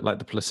you're in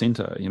the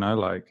placenta,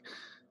 like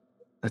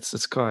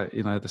it's quite,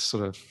 this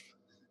sort of.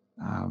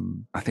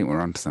 I think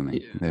we're onto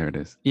something. Yeah. There it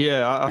is.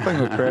 Yeah, I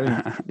think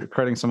we're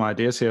creating some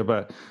ideas here,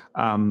 but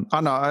I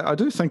know I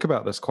do think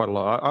about this quite a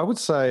lot. I would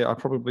say I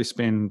probably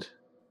spend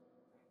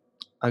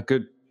a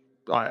good,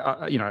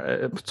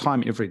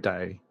 time every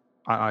day.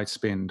 I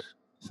spend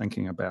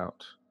thinking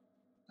about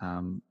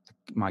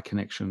my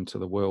connection to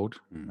the world,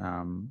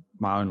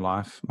 my own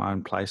life, my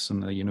own place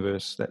in the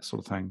universe, that sort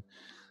of thing.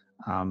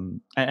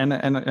 And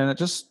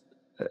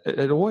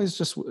it always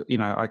just,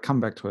 I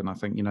come back to it and I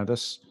think,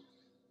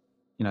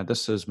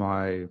 this is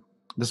my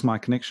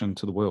connection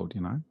to the world,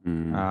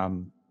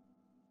 and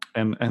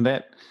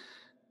that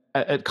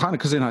it kind of,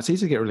 because it's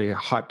easy to get really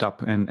hyped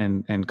up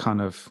and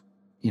kind of,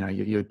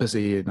 you're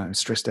busy,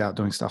 stressed out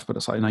doing stuff, but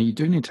it's like, you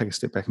do need to take a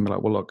step back and be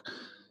like, well, look,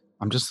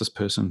 I'm just this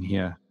person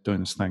here doing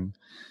this thing.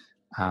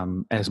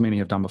 As many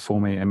have done before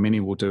me, and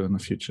many will do in the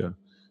future.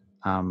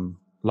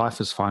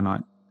 Life is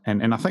finite,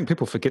 and I think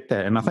people forget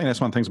that. And I think that's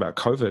one of the things about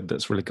COVID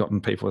that's really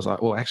gotten people is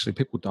like, well, actually,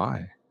 people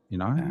die,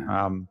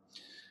 and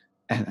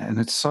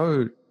it's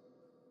so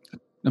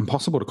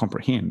impossible to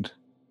comprehend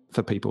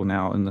for people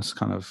now in this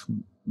kind of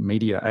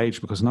media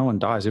age, because no one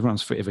dies;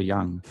 everyone's forever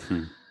young.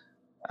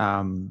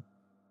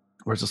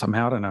 Whereas it's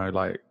somehow, I don't know,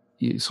 like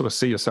you sort of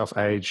see yourself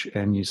age,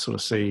 and you sort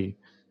of see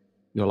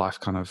your life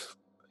kind of,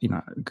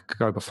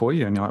 go before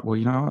you, and you're like,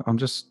 well, I'm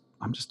just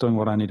doing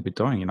what I need to be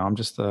doing. I'm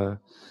just the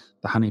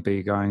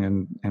honeybee going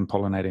and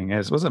pollinating.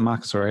 As was it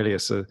Marcus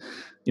Aurelius?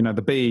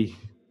 The bee,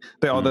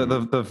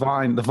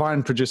 the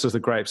vine produces the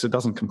grapes. It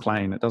doesn't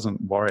complain. It doesn't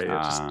worry.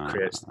 It just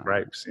creates the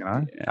grapes.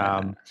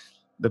 Yeah.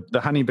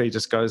 The honeybee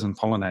just goes and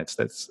pollinates.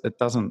 It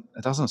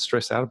doesn't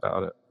stress out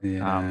about it.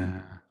 Yeah.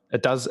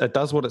 It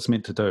does what it's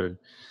meant to do.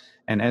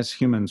 And as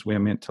humans, we're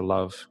meant to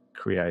love,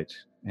 create,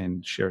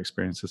 and share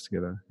experiences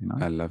together.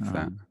 I love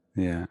that.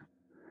 Yeah.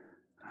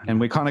 And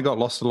we kind of got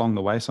lost along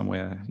the way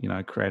somewhere,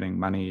 creating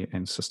money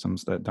and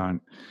systems that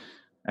don't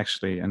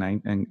actually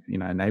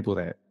enable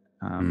that.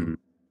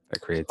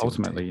 That creativity.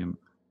 Ultimately,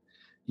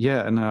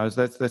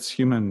 that's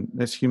human.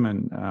 That's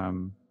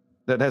human.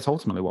 That's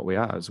ultimately what we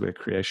are. Is we're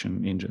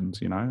creation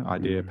engines.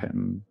 Idea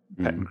pattern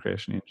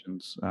creation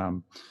engines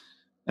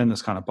in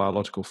this kind of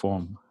biological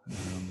form.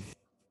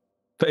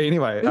 But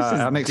anyway,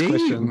 our next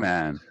question,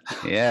 man.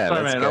 Yeah,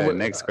 let's go.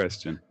 Next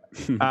question.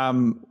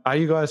 Are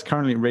you guys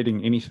currently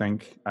reading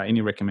anything?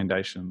 Any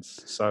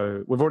recommendations?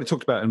 So we've already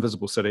talked about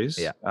Invisible Cities.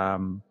 Yeah.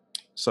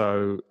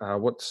 So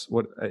what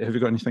have you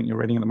got anything you're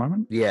reading at the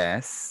moment?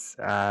 Yes.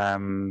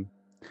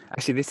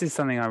 Actually, this is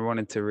something I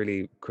wanted to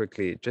really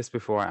quickly, just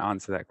before I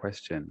answer that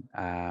question.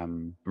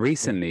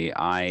 Recently,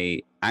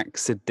 I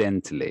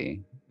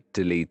accidentally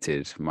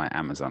deleted my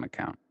Amazon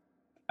account.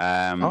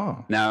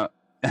 Now,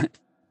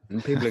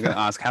 and people are going to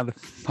ask, how the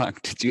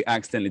fuck did you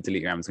accidentally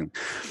delete your Amazon?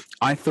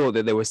 I thought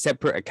that there were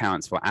separate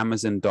accounts for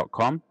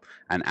Amazon.com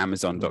and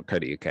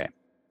Amazon.co.uk.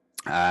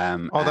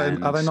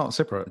 Are they not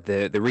separate?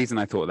 The reason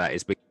I thought that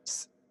is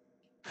because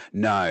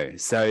no.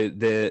 So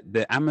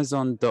the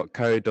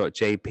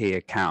Amazon.co.jp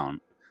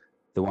account,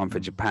 the one for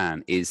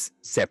Japan, is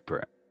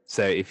separate.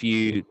 So if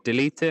you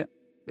delete it,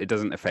 it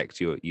doesn't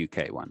affect your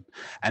UK one.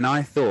 And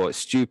I thought,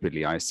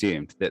 stupidly, I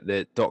assumed that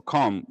the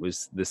 .com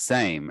was the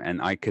same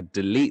and I could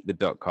delete the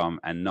 .com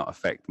and not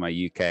affect my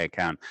UK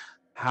account.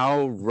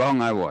 How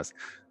wrong I was.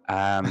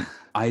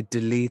 I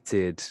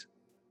deleted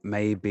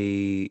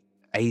maybe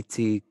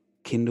 80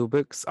 Kindle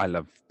books. I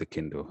love the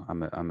Kindle.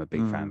 I'm a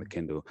big fan of the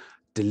Kindle.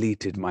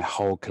 Deleted my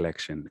whole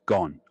collection.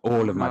 Gone.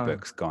 All of my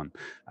books gone.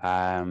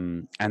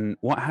 And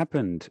what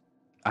happened?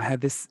 I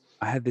had this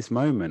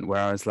moment where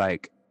I was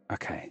like,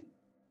 okay,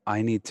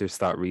 I need to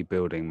start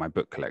rebuilding my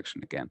book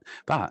collection again.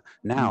 But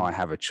now I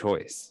have a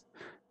choice.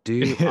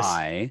 Do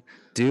I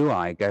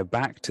go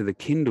back to the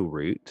Kindle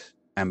route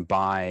and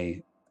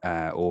buy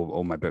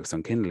all my books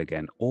on Kindle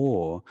again,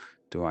 or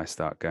do I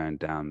start going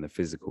down the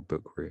physical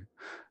book route?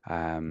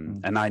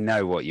 And I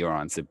know what your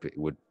answer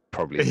would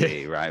probably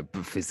be, right?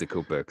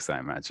 Physical books, I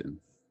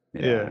imagine.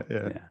 Yeah.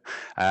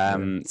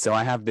 So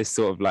I have this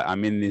sort of like,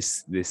 I'm in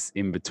this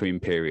in between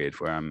period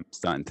where I'm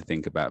starting to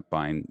think about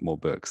buying more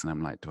books, and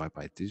I'm like, do I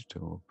buy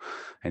digital?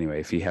 Anyway,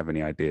 if you have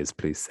any ideas,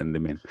 please send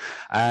them in.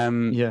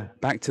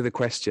 Back to the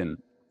question.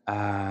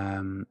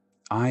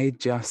 I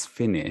just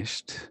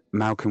finished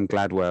Malcolm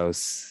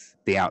Gladwell's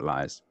The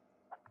Outliers.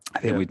 I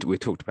think we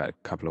talked about it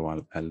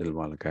a little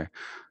while ago.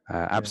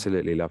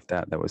 Absolutely loved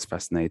that. That was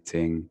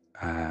fascinating.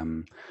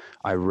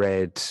 I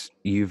read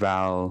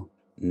Yuval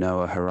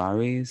Noah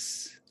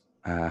Harari's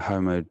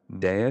Homo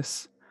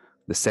Deus,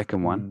 the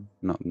second one,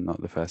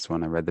 not the first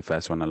one. I read the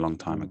first one a long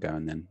time ago,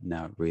 and then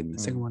now reading the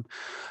second one.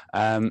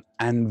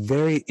 And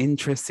very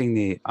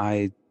interestingly,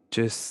 I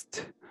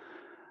just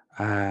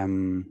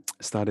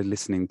started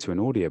listening to an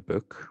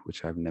audiobook,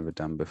 which I've never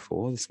done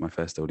before. This is my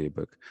first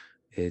audiobook.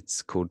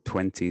 It's called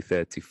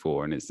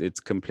 2034, and it's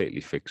completely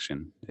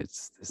fiction.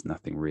 There's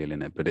nothing real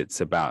in it, but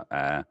it's about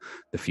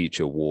the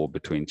future war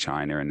between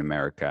China and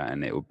America,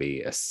 and it will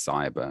be a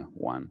cyber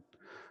one.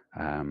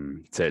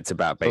 So it's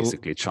about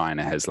basically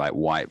China has like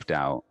wiped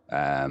out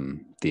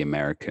the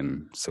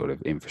American sort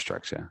of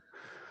infrastructure.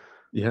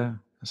 Yeah,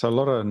 so a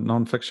lot of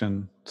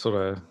non-fiction sort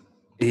of.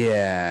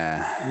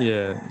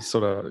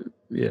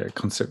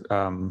 Concept.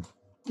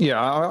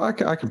 I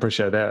can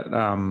appreciate that.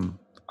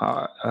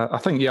 I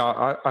think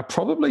I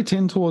probably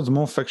tend towards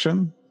more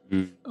fiction.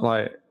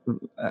 Like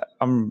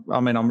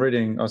I'm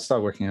reading. I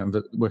started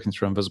working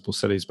through Invisible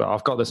Cities, but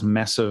I've got this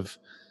massive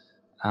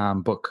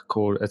book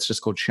called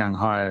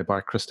Shanghai by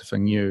Christopher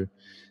New.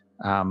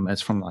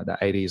 It's from like the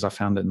 80s. I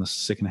found it in the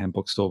secondhand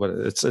bookstore, but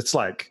it's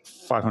like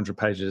 500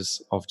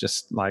 pages of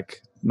just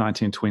like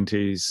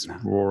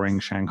 1920s roaring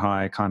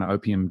Shanghai kind of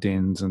opium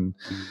dens and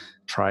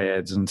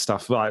triads and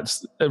stuff. But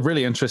it's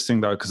really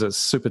interesting though, because it's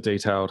super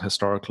detailed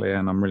historically,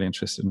 and I'm really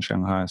interested in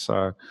Shanghai.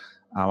 So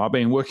I've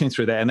been working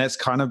through that, and that's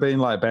kind of been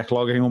like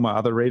backlogging all my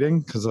other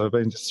reading because I've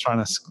been just trying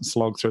to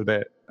slog through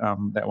that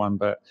one.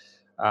 But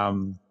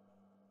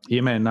yeah,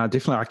 man,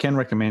 definitely. I can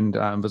recommend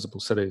Invisible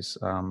Cities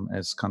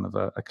as kind of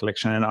a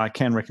collection, and I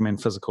can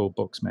recommend physical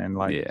books, man.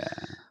 Like,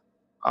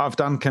 I've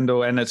done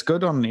Kindle, and it's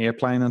good on the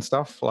airplane and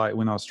stuff, like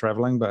when I was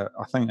traveling. But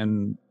I think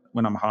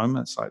when I'm home,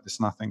 it's like there's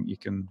nothing you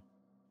can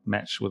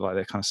match with like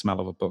that kind of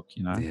smell of a book,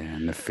 you know? Yeah,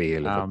 and the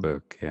feel of a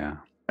book, yeah.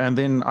 And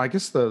then I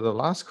guess the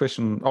last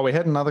question. Oh, we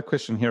had another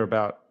question here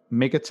about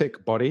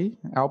Megatech Body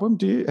album.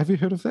 Have you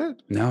heard of that?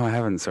 No, I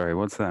haven't. Sorry,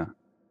 what's that?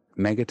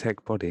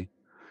 Megatech Body.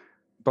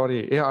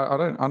 Yeah, I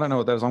don't know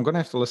what that is. I'm going to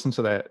have to listen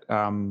to that.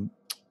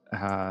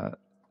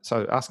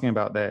 So asking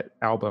about that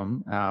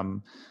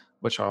album,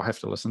 which I'll have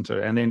to listen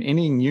to, and then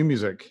any new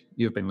music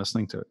you've been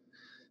listening to.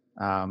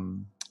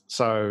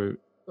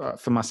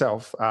 For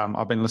myself,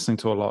 I've been listening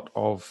to a lot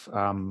of.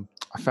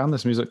 I found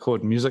this music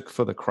called Music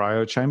for the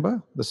Cryo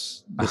Chamber. I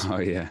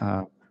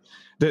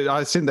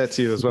sent that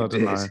to you as well,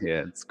 didn't I?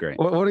 Yeah, it's great.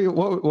 What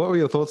were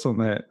your thoughts on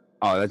that?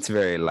 Oh, that's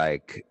very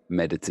like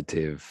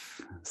meditative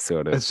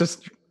sort of. It's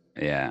just.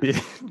 Yeah.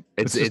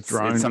 It's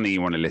something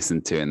you want to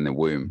listen to in the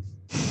womb.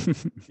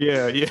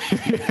 yeah.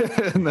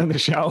 And then the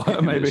shower,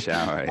 maybe. In the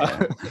shower,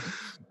 yeah.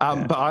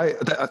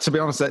 But to be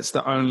honest, that's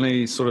the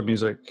only sort of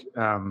music.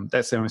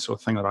 That's the only sort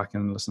of thing that I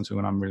can listen to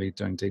when I'm really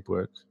doing deep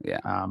work.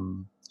 Yeah.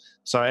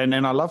 So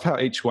and I love how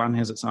each one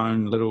has its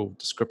own little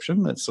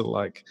description. That's sort of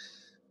like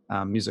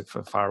music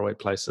for faraway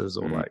places,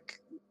 or like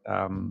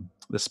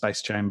the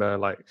space chamber.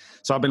 Like,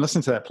 so I've been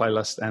listening to that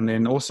playlist, and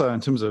then also in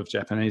terms of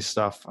Japanese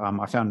stuff,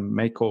 I found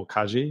Meiko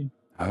Kaji.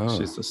 Which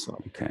is this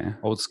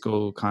old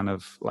school kind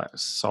of like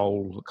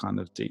soul, kind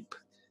of deep,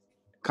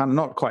 kind of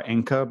not quite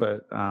Enka,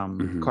 but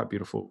quite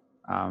beautiful.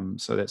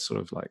 So that's sort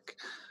of like,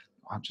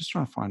 I'm just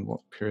trying to find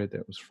what period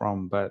that was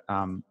from, but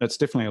it's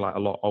definitely like a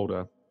lot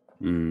older.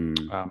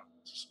 So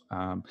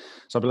I've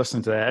been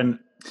listening to that,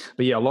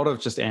 but yeah, a lot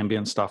of just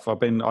ambient stuff. I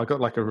got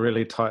like a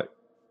really tight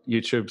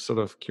YouTube sort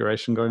of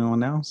curation going on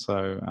now.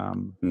 So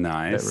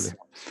nice. Really,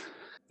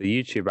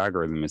 the YouTube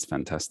algorithm is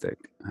fantastic.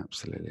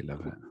 Absolutely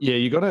love it. Yeah,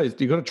 you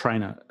gotta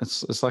train it.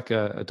 It's like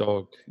a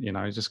dog, you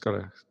know. You just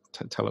gotta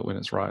tell it when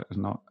it's right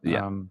and not.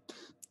 Yeah.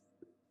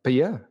 But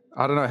yeah,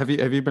 I don't know. Have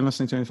you been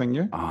listening to anything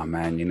new? Oh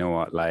man, you know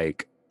what?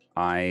 Like,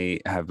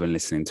 I have been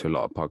listening to a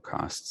lot of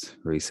podcasts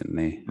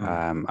recently.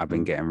 I've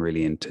been getting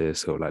really into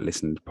sort of like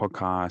listening to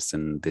podcasts,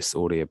 and this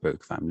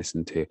audiobook that I'm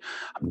listening to,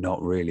 I'm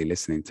not really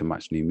listening to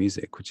much new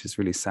music, which is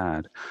really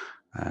sad.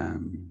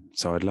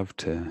 So I'd love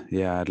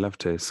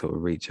to sort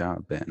of reach out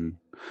a bit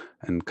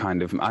and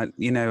kind of, I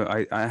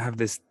have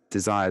this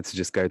desire to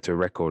just go to a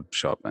record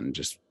shop and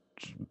just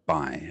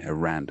buy a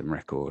random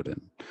record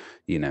and,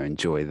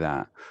 enjoy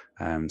that.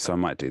 So I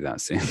might do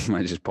that soon. I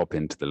might just pop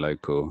into the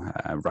local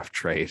rough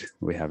trade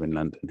we have in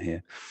London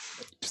here.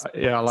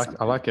 I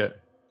like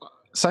it.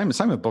 Same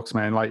with books,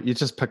 man. Like, you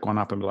just pick one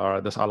up and be like,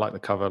 all right, I like the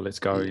cover, let's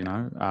go,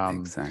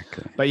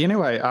 Exactly. But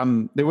anyway,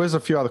 there was a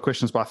few other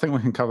questions, but I think we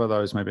can cover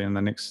those maybe in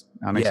our next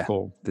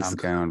call. This is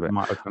going on, but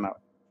might open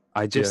up.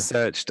 I just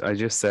searched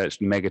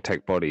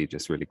Megatech Body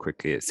just really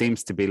quickly. It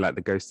seems to be like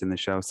the Ghost in the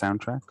Shell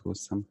soundtrack or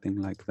something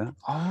like that.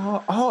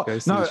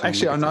 No,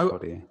 actually, I know.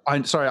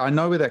 I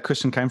know where that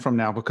question came from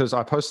now, because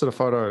I posted a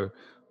photo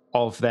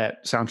of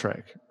that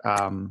soundtrack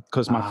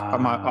because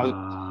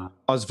I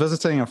was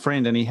visiting a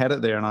friend and he had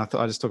it there, and I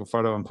just took a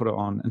photo and put it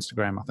on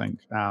Instagram, I think,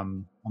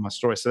 on my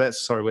story. So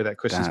that's where that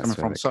question's coming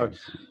from. So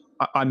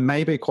I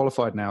may be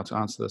qualified now to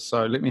answer this.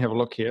 So let me have a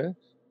look here.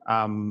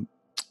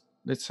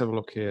 Let's have a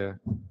look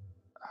here.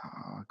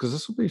 because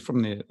this will be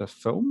from the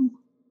film.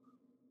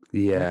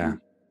 Yeah.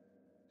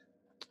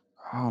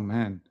 Oh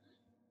man,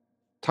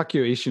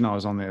 Takeo Ishino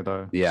is on there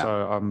though. Yeah. So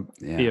I'm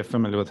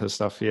familiar with his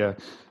stuff. Yeah.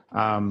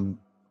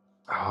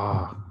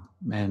 Oh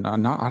man, I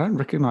don't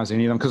recognize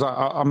any of them because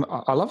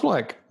I love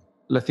like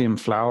Lithium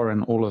Flower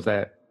and all of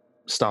that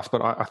stuff,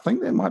 but I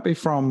think that might be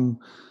from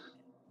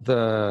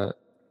the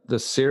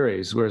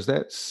series, whereas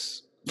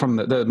that's from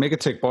the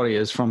Megatech Body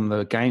is from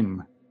the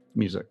game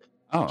music.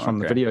 From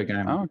the video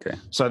game. Oh, okay.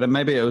 So that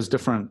maybe it was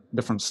different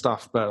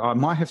stuff, but I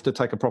might have to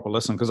take a proper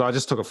listen because I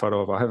just took a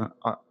photo of it. I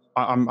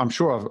haven't. I'm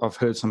sure I've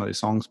heard some of these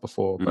songs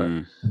before, but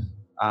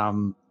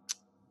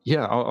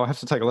yeah, I'll have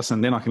to take a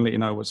listen. Then I can let you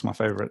know what's my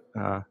favorite.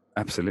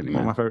 Absolutely,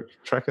 what my favorite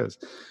track is.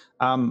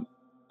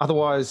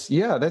 Otherwise,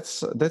 yeah,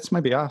 that's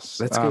maybe us.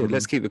 That's good.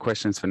 Let's keep the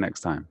questions for next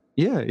time.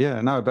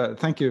 Yeah, no, but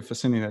thank you for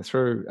sending that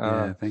through.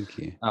 Thank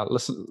you,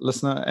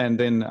 listener, and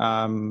then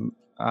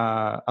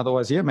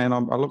otherwise, yeah, man, I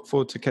look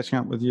forward to catching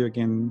up with you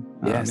again.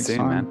 Next soon,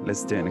 time. man.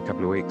 Let's do it in a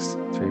couple of weeks,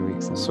 3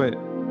 weeks. Sweet.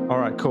 All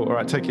right, cool. All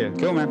right, take care.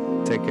 Cool,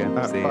 man. Take care.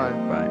 See you. Bye.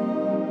 Bye.